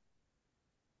one day?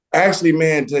 Actually,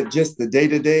 man, just the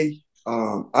day-to-day,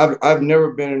 I've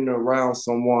never been around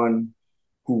someone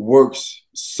who works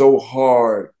so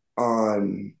hard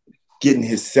on getting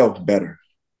himself better.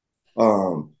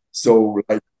 So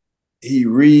like he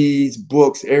reads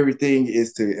books, everything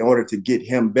is in order to get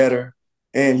him better.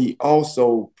 And he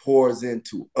also pours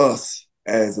into us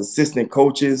as assistant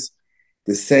coaches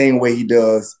the same way he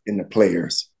does in the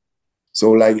players.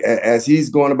 So like as he's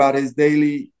going about his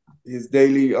daily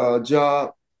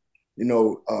job, you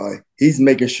know, he's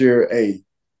making sure, hey,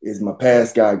 is my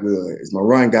pass guy good? Is my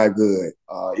run guy good?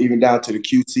 Even down to the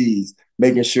QCs,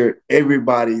 making sure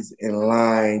everybody's in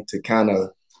line to kind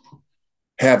of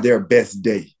have their best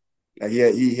day. Like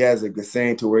he has a good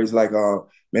saying to where he's like,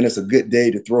 man, it's a good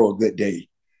day to throw a good day.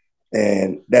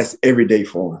 And that's every day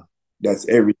for him. That's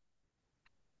every.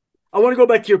 I want to go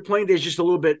back to your playing days just a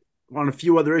little bit on a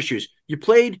few other issues. You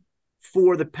played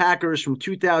for the Packers from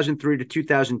 2003 to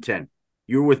 2010.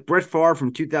 You were with Brett Favre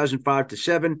from 2005 to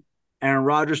 7, Aaron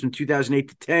Rodgers from 2008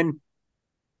 to 10.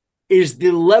 Is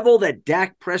the level that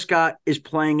Dak Prescott is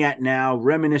playing at now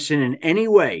reminiscent in any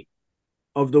way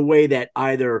of the way that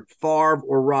either Favre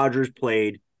or Rodgers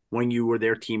played when you were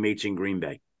their teammates in Green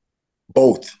Bay?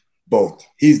 Both.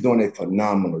 He's doing a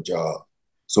phenomenal job.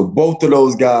 So both of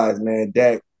those guys, man,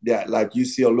 Dak, like you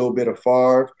see a little bit of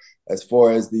Favre as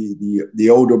far as the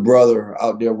older brother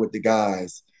out there with the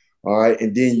guys. All right.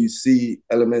 And then you see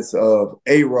elements of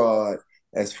A-Rod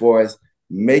as far as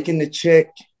making the check.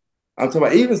 I'm talking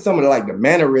about even some of the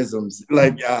mannerisms,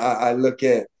 like I look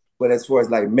at, but as far as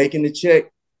like making the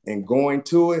check and going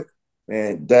to it,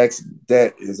 man,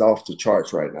 that is off the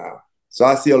charts right now. So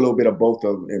I see a little bit of both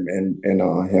of them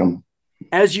and him.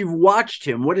 As you've watched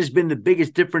him, what has been the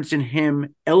biggest difference in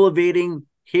him elevating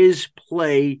his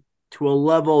play to a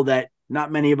level that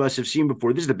not many of us have seen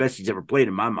before? This is the best he's ever played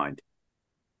in my mind.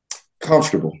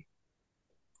 Comfortable.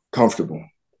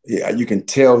 Yeah, you can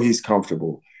tell he's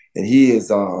comfortable. And he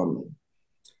is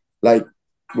like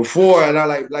before, and I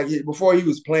like before he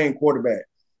was playing quarterback.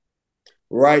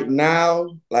 Right now,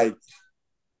 like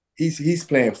he's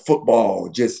playing football,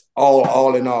 just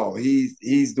all in all.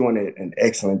 He's doing an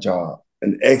excellent job.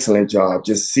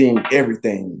 Just seeing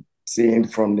everything, seeing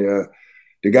from the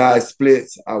guy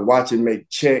splits. I watch him make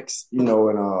checks, you know,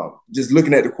 and just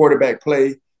looking at the quarterback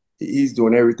play, he's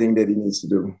doing everything that he needs to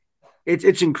do.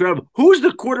 It's incredible. Who's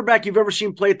the quarterback you've ever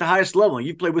seen play at the highest level?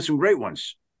 You've played with some great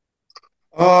ones.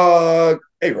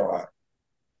 A-Rod.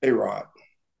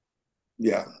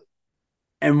 Yeah.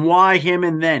 And why him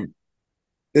and then?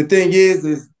 The thing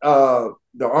is the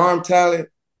arm talent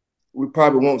we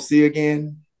probably won't see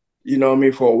again, you know what I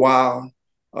mean, for a while,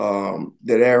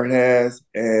 that Aaron has.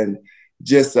 And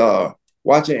just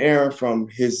watching Aaron from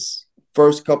his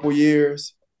first couple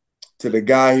years to the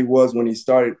guy he was when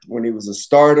he was a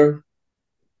starter,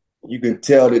 you can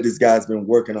tell that this guy's been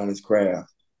working on his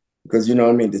craft because, you know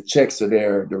what I mean, the checks are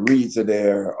there, the reads are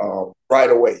there right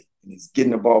away, and he's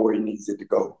getting the ball where he needs it to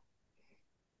go.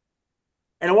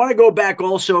 And I want to go back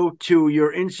also to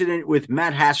your incident with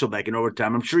Matt Hasselbeck in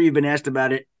overtime. I'm sure you've been asked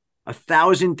about it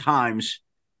 1,000 times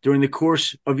during the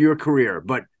course of your career,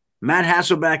 but Matt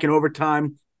Hasselbeck in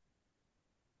overtime,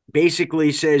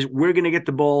 basically says, we're going to get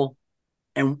the ball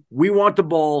and we want the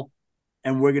ball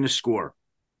and we're going to score.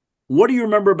 What do you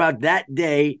remember about that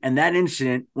day and that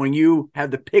incident when you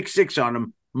had the pick six on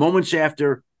him moments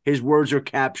after his words are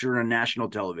captured on national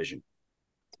television?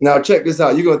 Now check this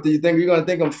out. You're gonna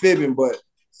think I'm fibbing, but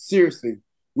seriously,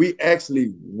 we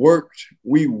actually worked.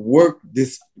 We worked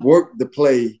the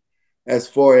play as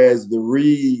far as the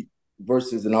read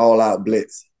versus an all-out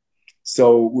blitz.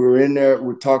 So we're in there,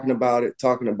 we're talking about it,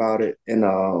 and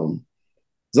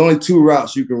there's only two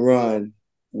routes you can run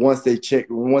once they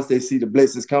see the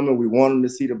blitz is coming. We want them to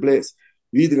see the blitz.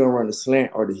 You're either gonna run the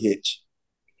slant or the hitch.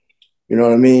 You know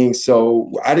what I mean?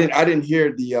 So I didn't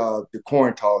hear the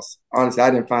coin toss. Honestly, I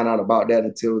didn't find out about that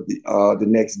until the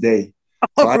next day.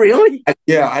 So Oh, really?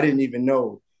 I didn't even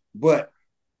know. But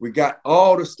we got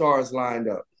all the stars lined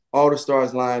up. All the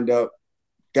stars lined up.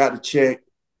 Got the check.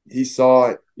 He saw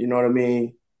it. You know what I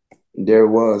mean? And there it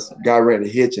was. Guy ran the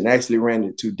hitch and actually ran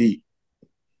it too deep.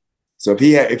 So if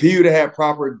he would have had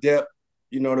proper depth,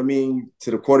 you know what I mean,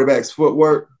 to the quarterback's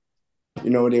footwork, you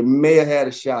know, they may have had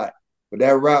a shot. But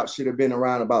that route should have been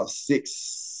around about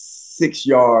six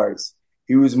yards.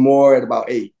 He was more at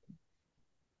about 8.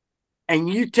 And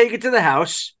you take it to the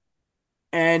house.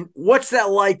 And what's that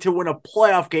like to win a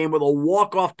playoff game with a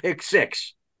walk-off pick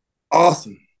six?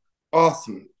 Awesome.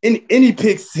 Any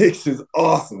pick six is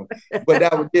awesome. But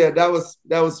that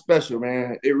was special,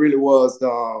 man. It really was.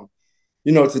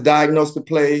 You know, to diagnose the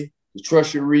play, to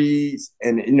trust your reads,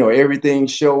 and you know everything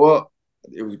show up.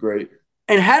 It was great.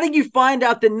 And how did you find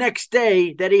out the next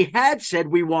day that he had said,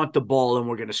 we want the ball and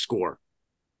we're going to score?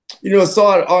 You know,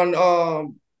 saw it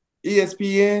on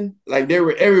ESPN. Like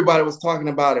everybody was talking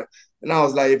about it. And I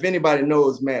was like, if anybody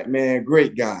knows Matt, man,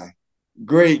 great guy.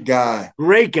 So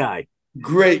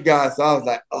I was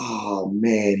like, oh,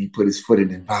 man, he put his foot in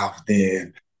his mouth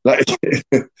then. Like,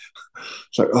 it's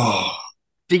like, oh.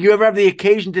 Did you ever have the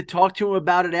occasion to talk to him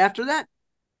about it after that?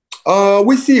 When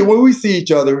we see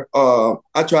each other,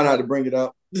 I try not to bring it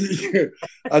up.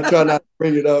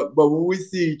 But when we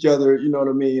see each other, you know what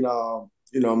I mean?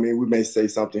 We may say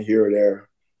something here or there.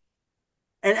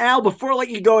 And Al, before I let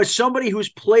you go, as somebody who's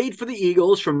played for the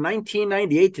Eagles from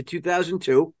 1998 to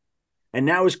 2002, and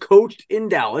now is coached in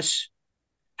Dallas,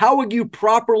 how would you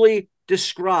properly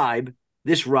describe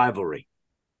this rivalry?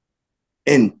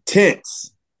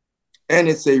 Intense. And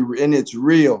it's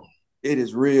real. It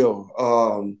is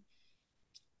real.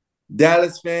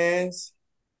 Dallas fans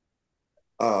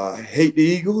hate the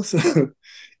Eagles.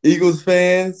 Eagles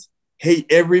fans hate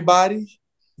everybody.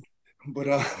 But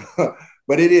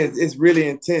it's really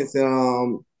intense.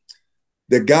 And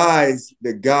the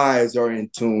guys are in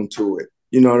tune to it.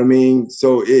 You know what I mean?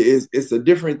 So it's a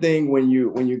different thing when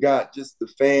you got just the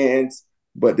fans,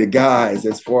 but the guys,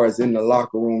 as far as in the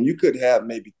locker room, you could have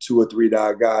maybe 2 or 3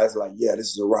 guys like, yeah, this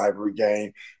is a rivalry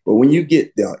game. But when you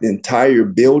get the entire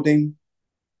building,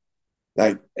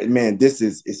 like, man,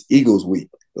 it's Eagles week.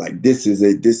 Like, this is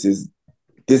it. This is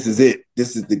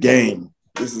the game.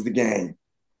 This is the game.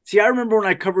 See, I remember when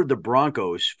I covered the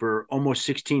Broncos for almost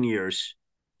 16 years,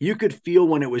 you could feel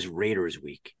when it was Raiders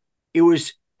week. It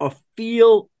was a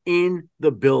feel in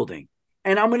the building.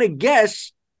 And I'm going to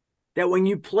guess that when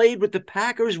you played with the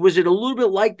Packers, was it a little bit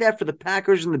like that for the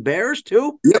Packers and the Bears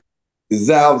too? Yep.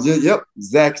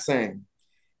 Exact same.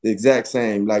 The exact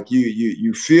same. Like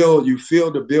you feel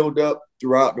the build up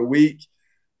throughout the week,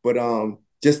 but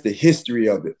just the history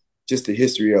of it.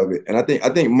 And I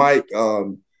think Mike,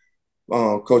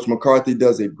 Coach McCarthy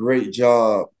does a great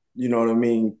job, you know what I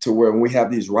mean, to where when we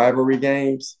have these rivalry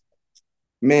games,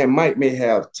 man, Mike may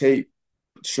have tape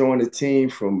showing the team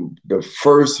from the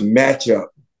first matchup,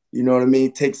 you know what I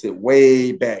mean, takes it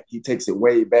way back. He takes it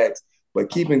way back, but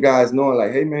keeping guys knowing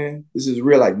like, hey, man, this is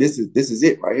real. Like, this is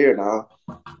it right here now.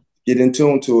 Get in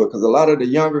tune to it, because a lot of the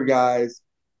younger guys,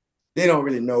 they don't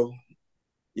really know.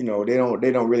 You know, they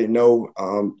don't really know,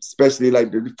 especially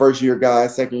like the first-year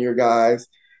guys, second-year guys.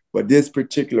 But this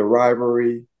particular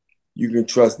rivalry, you can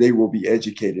trust they will be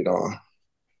educated on.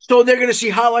 So they're going to see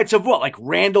highlights of what, like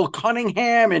Randall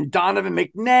Cunningham and Donovan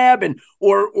McNabb, and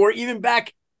or even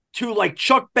back to like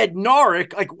Chuck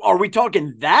Bednarik. Like, are we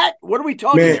talking that? What are we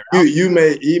talking Man, here? you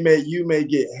may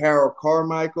get Harold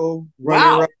Carmichael running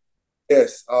Wow. around.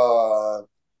 Yes,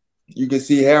 you can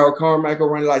see Harold Carmichael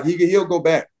running, like he'll go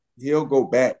back. He'll go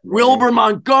back. Man. Wilbur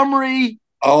Montgomery.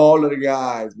 All of the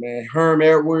guys, man. Herm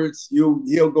Edwards,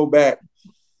 he'll go back.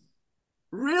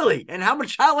 Really? And how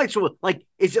much highlights will, like,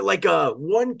 is it like a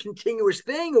one continuous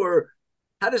thing, or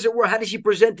how does it work? How does he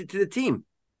present it to the team?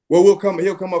 Well, he'll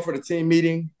come up for the team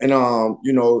meeting and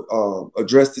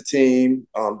address the team,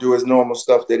 do his normal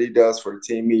stuff that he does for the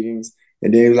team meetings.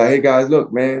 And then he was like, hey, guys,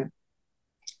 look, man,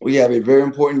 we have a very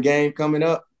important game coming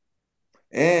up.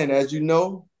 And as you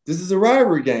know, this is a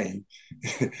rivalry game.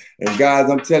 And guys,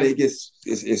 I'm telling you,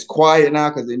 it's quiet now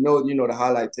because they know, the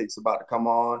highlight tape's about to come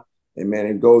on. And man,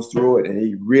 it goes through it.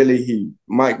 And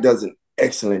Mike does an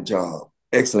excellent job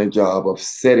of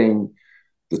setting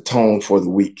the tone for the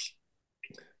week.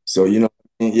 So, yeah,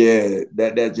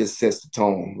 that just sets the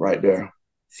tone right there.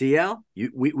 See, Al,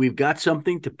 we've got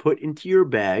something to put into your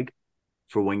bag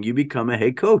for when you become a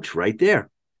head coach right there.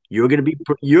 You're going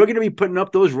to be putting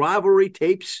up those rivalry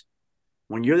tapes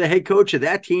when you're the head coach of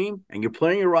that team and you're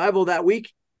playing a rival that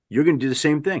week. You're going to do the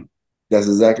same thing. That's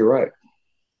exactly right.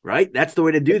 Right? That's the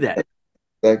way to do that.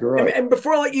 Exactly right. And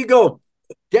before I let you go,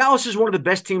 Dallas is one of the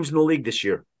best teams in the league this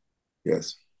year.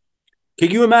 Yes.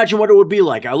 Can you imagine what it would be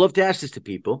like? I love to ask this to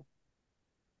people.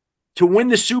 To win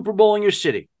the Super Bowl in your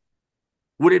city.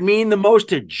 Would it mean the most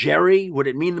to Jerry? Would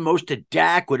it mean the most to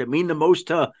Dak? Would it mean the most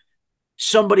to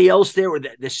somebody else there or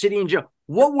the city in general?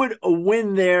 What would a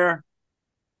win there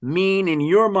mean in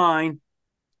your mind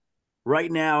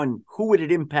right now, and who would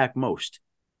it impact most?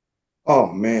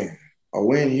 Oh, man. A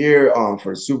win here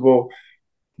for the Super Bowl.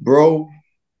 Bro,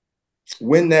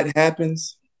 when that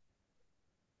happens,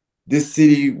 this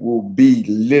city will be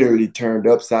literally turned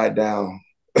upside down.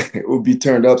 It will be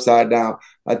turned upside down.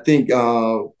 I think,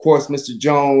 of course, Mr.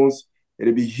 Jones,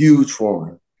 it'll be huge for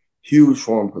him. Huge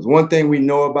for him. Because one thing we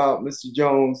know about Mr.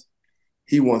 Jones,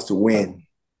 he wants to win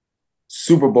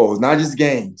Super Bowls, not just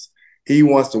games. He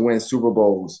wants to win Super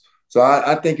Bowls. So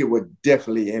I think it would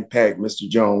definitely impact Mr.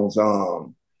 Jones,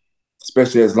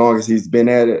 especially as long as he's been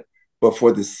at it. But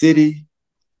for the city,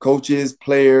 coaches,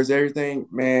 players, everything,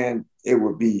 man,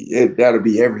 that'll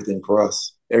be everything for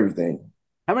us. Everything.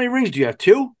 How many rings do you have?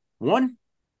 2? 1?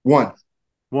 One.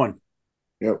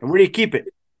 Yep. And where do you keep it?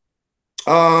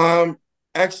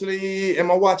 Actually, in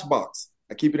my watch box.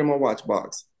 I keep it in my watch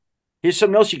box. Here's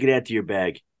something else you could add to your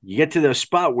bag. You get to the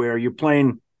spot where you're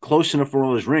playing close enough for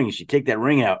all those rings. You take that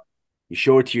ring out. You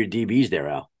show it to your DBs there,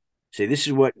 Al. Say, this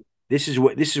is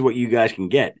what you guys can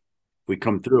get if we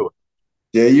come through.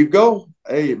 There you go.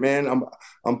 Hey, man,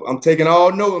 I'm taking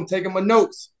all notes. I'm taking my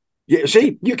notes. Yeah,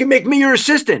 see, you can make me your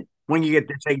assistant when you get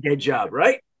to take that job,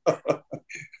 right?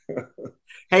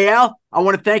 Hey, Al, I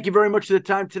want to thank you very much for the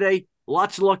time today.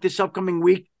 Lots of luck this upcoming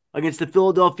week against the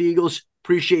Philadelphia Eagles.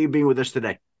 Appreciate you being with us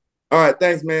today. All right,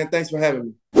 thanks, man. Thanks for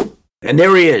having me. And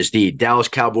there he is, the Dallas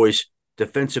Cowboys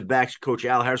defensive backs coach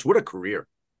Al Harris. What a career.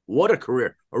 What a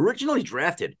career. Originally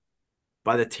drafted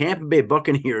by the Tampa Bay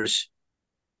Buccaneers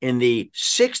in the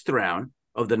 6th round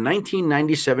of the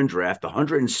 1997 draft, the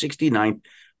 169th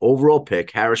overall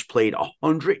pick. Harris played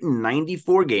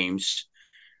 194 games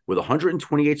with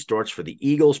 128 starts for the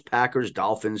Eagles, Packers,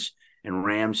 Dolphins, and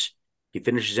Rams. He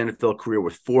finished his NFL career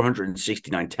with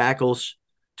 469 tackles,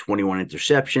 21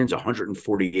 interceptions,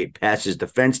 148 passes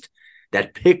defensed.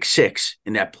 That pick 6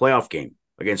 in that playoff game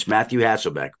against Matthew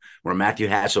Hasselbeck, where Matthew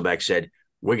Hasselbeck said,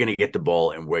 we're going to get the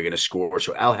ball and we're going to score.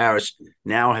 So Al Harris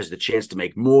now has the chance to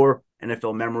make more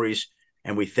NFL memories,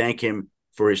 and we thank him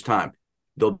for his time.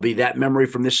 There'll be that memory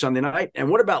from this Sunday night. And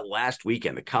what about last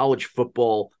weekend, the college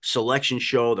football selection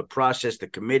show, the process, the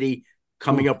committee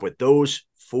coming up with those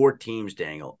 4 teams,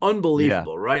 Daniel?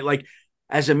 Unbelievable, right? Like,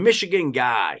 as a Michigan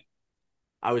guy,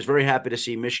 I was very happy to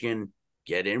see Michigan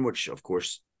get in, which, of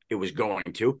course, it was going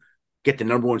to. Get the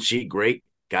number 1 seed, great.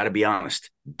 Got to be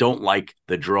honest, don't like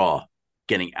the draw,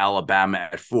 getting Alabama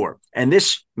at 4. And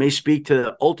this may speak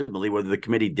to ultimately whether the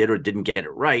committee did or didn't get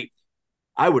it right.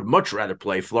 I would much rather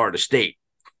play Florida State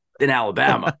than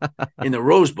Alabama in the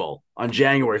Rose Bowl on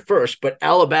January 1st. But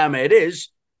Alabama it is.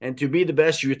 And to be the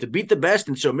best, you have to beat the best.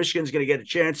 And so Michigan's going to get a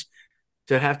chance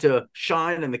to have to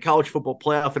shine in the college football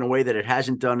playoff in a way that it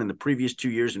hasn't done in the previous 2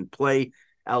 years and play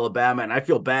Alabama. And I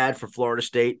feel bad for Florida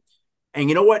State. And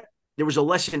you know what? There was a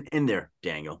lesson in there,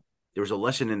 Daniel. There was a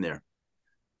lesson in there.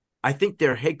 I think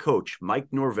their head coach, Mike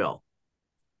Norvell,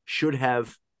 should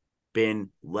have been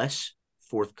less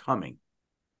forthcoming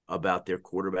about their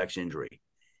quarterback's injury.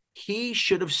 He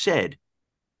should have said,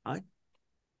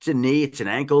 it's a knee, it's an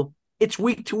ankle, it's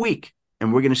week to week,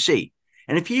 and we're going to see.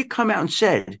 And if he had come out and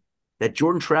said that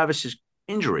Jordan Travis's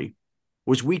injury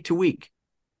was week to week,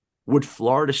 would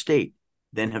Florida State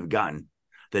then have gotten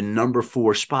the number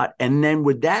 4 spot? And then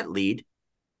would that lead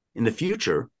in the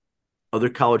future other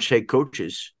college head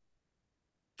coaches,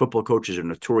 football coaches are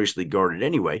notoriously guarded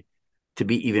anyway, to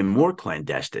be even more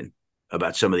clandestine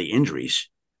about some of the injuries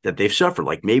that they've suffered?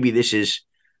 Like, maybe this is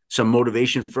some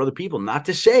motivation for other people not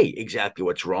to say exactly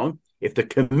what's wrong if the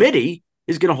committee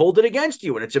is going to hold it against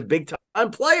you and it's a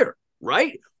big-time player,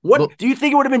 right? Do you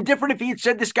think it would have been different if he had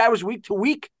said this guy was week to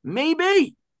week?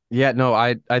 Maybe. Yeah, no,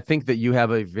 I think that you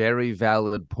have a very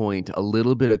valid point. A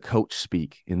little bit of coach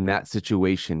speak in that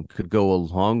situation could go a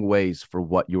long ways for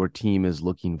what your team is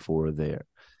looking for there.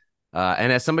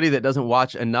 And as somebody that doesn't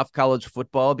watch enough college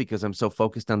football because I'm so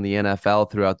focused on the NFL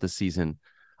throughout the season,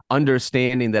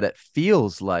 understanding that it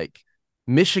feels like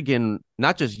Michigan,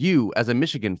 not just you as a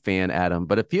Michigan fan, Adam,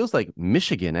 but it feels like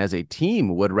Michigan as a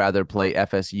team would rather play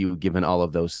FSU given all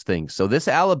of those things. So this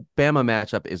Alabama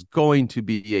matchup is going to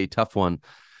be a tough one.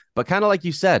 But kind of like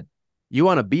you said, you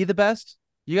want to be the best,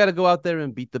 you got to go out there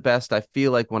and beat the best. I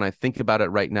feel like when I think about it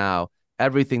right now,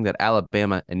 everything that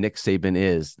Alabama and Nick Saban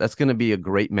is, that's going to be a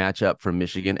great matchup for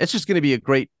Michigan. It's just going to be a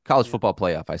great college football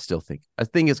playoff, I still think. I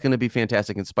think it's going to be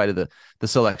fantastic in spite of the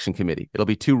selection committee. It'll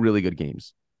be two really good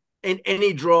games. And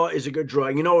any draw is a good draw.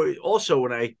 You know, also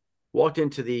when I walked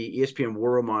into the ESPN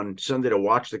War Room on Sunday to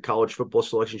watch the college football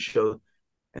selection show,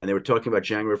 and they were talking about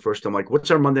January 1st, I'm like, what's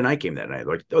our Monday night game that night?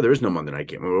 Like, oh, there is no Monday night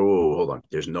game. Oh, hold on.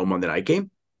 There's no Monday night game?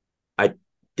 I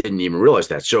didn't even realize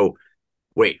that. So,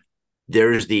 wait,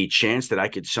 there's the chance that I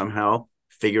could somehow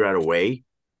figure out a way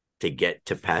to get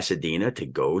to Pasadena to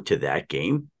go to that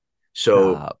game.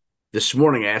 So this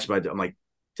morning I asked I'm like,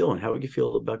 Dylan, how would you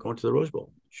feel about going to the Rose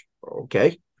Bowl?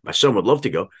 Okay. My son would love to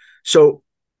go. So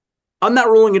I'm not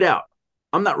ruling it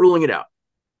out.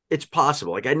 It's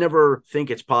possible. Like, I never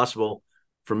think it's possible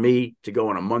for me to go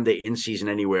on a Monday in season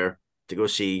anywhere to go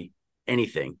see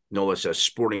anything, no less a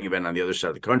sporting event on the other side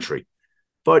of the country.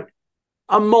 But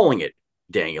I'm mulling it,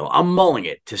 Daniel. I'm mulling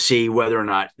it to see whether or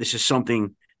not this is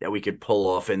something that we could pull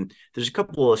off. And there's a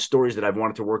couple of stories that I've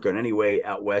wanted to work on anyway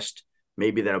out west.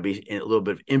 Maybe that'll be a little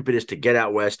bit of impetus to get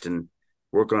out west and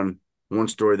work on one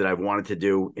story that I've wanted to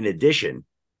do in addition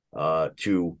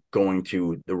to going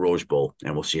to the Rose Bowl.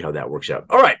 And we'll see how that works out.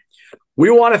 All right.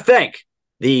 We want to thank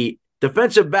the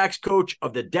defensive backs coach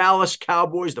of the Dallas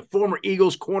Cowboys, the former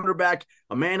Eagles cornerback.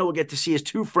 Amanda will get to see his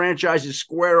two franchises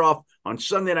square off on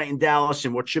Sunday night in Dallas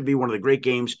in what should be one of the great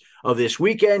games of this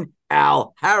weekend.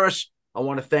 Al Harris. I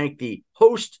want to thank the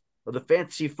host of the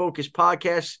Fantasy Focus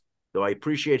podcast, though I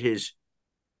appreciate his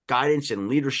guidance and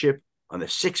leadership on the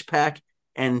six pack,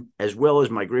 and as well as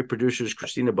my great producers,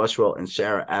 Christina Buswell and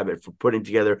Sarah Abbott, for putting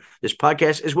together this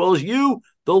podcast, as well as you,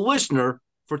 the listener,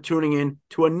 for tuning in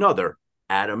to another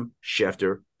Adam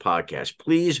Schefter podcast.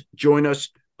 Please join us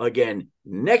again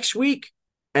next week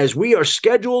as we are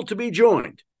scheduled to be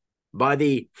joined by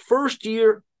the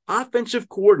first-year offensive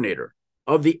coordinator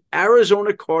of the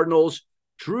Arizona Cardinals,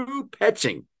 Drew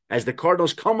Petzing, as the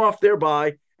Cardinals come off their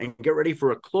bye and get ready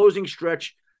for a closing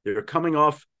stretch. They're coming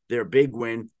off their big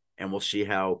win, and we'll see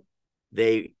how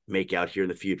they make out here in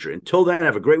the future. Until then,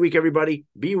 have a great week, everybody.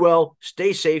 Be well,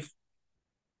 stay safe,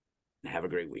 and have a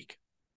great week.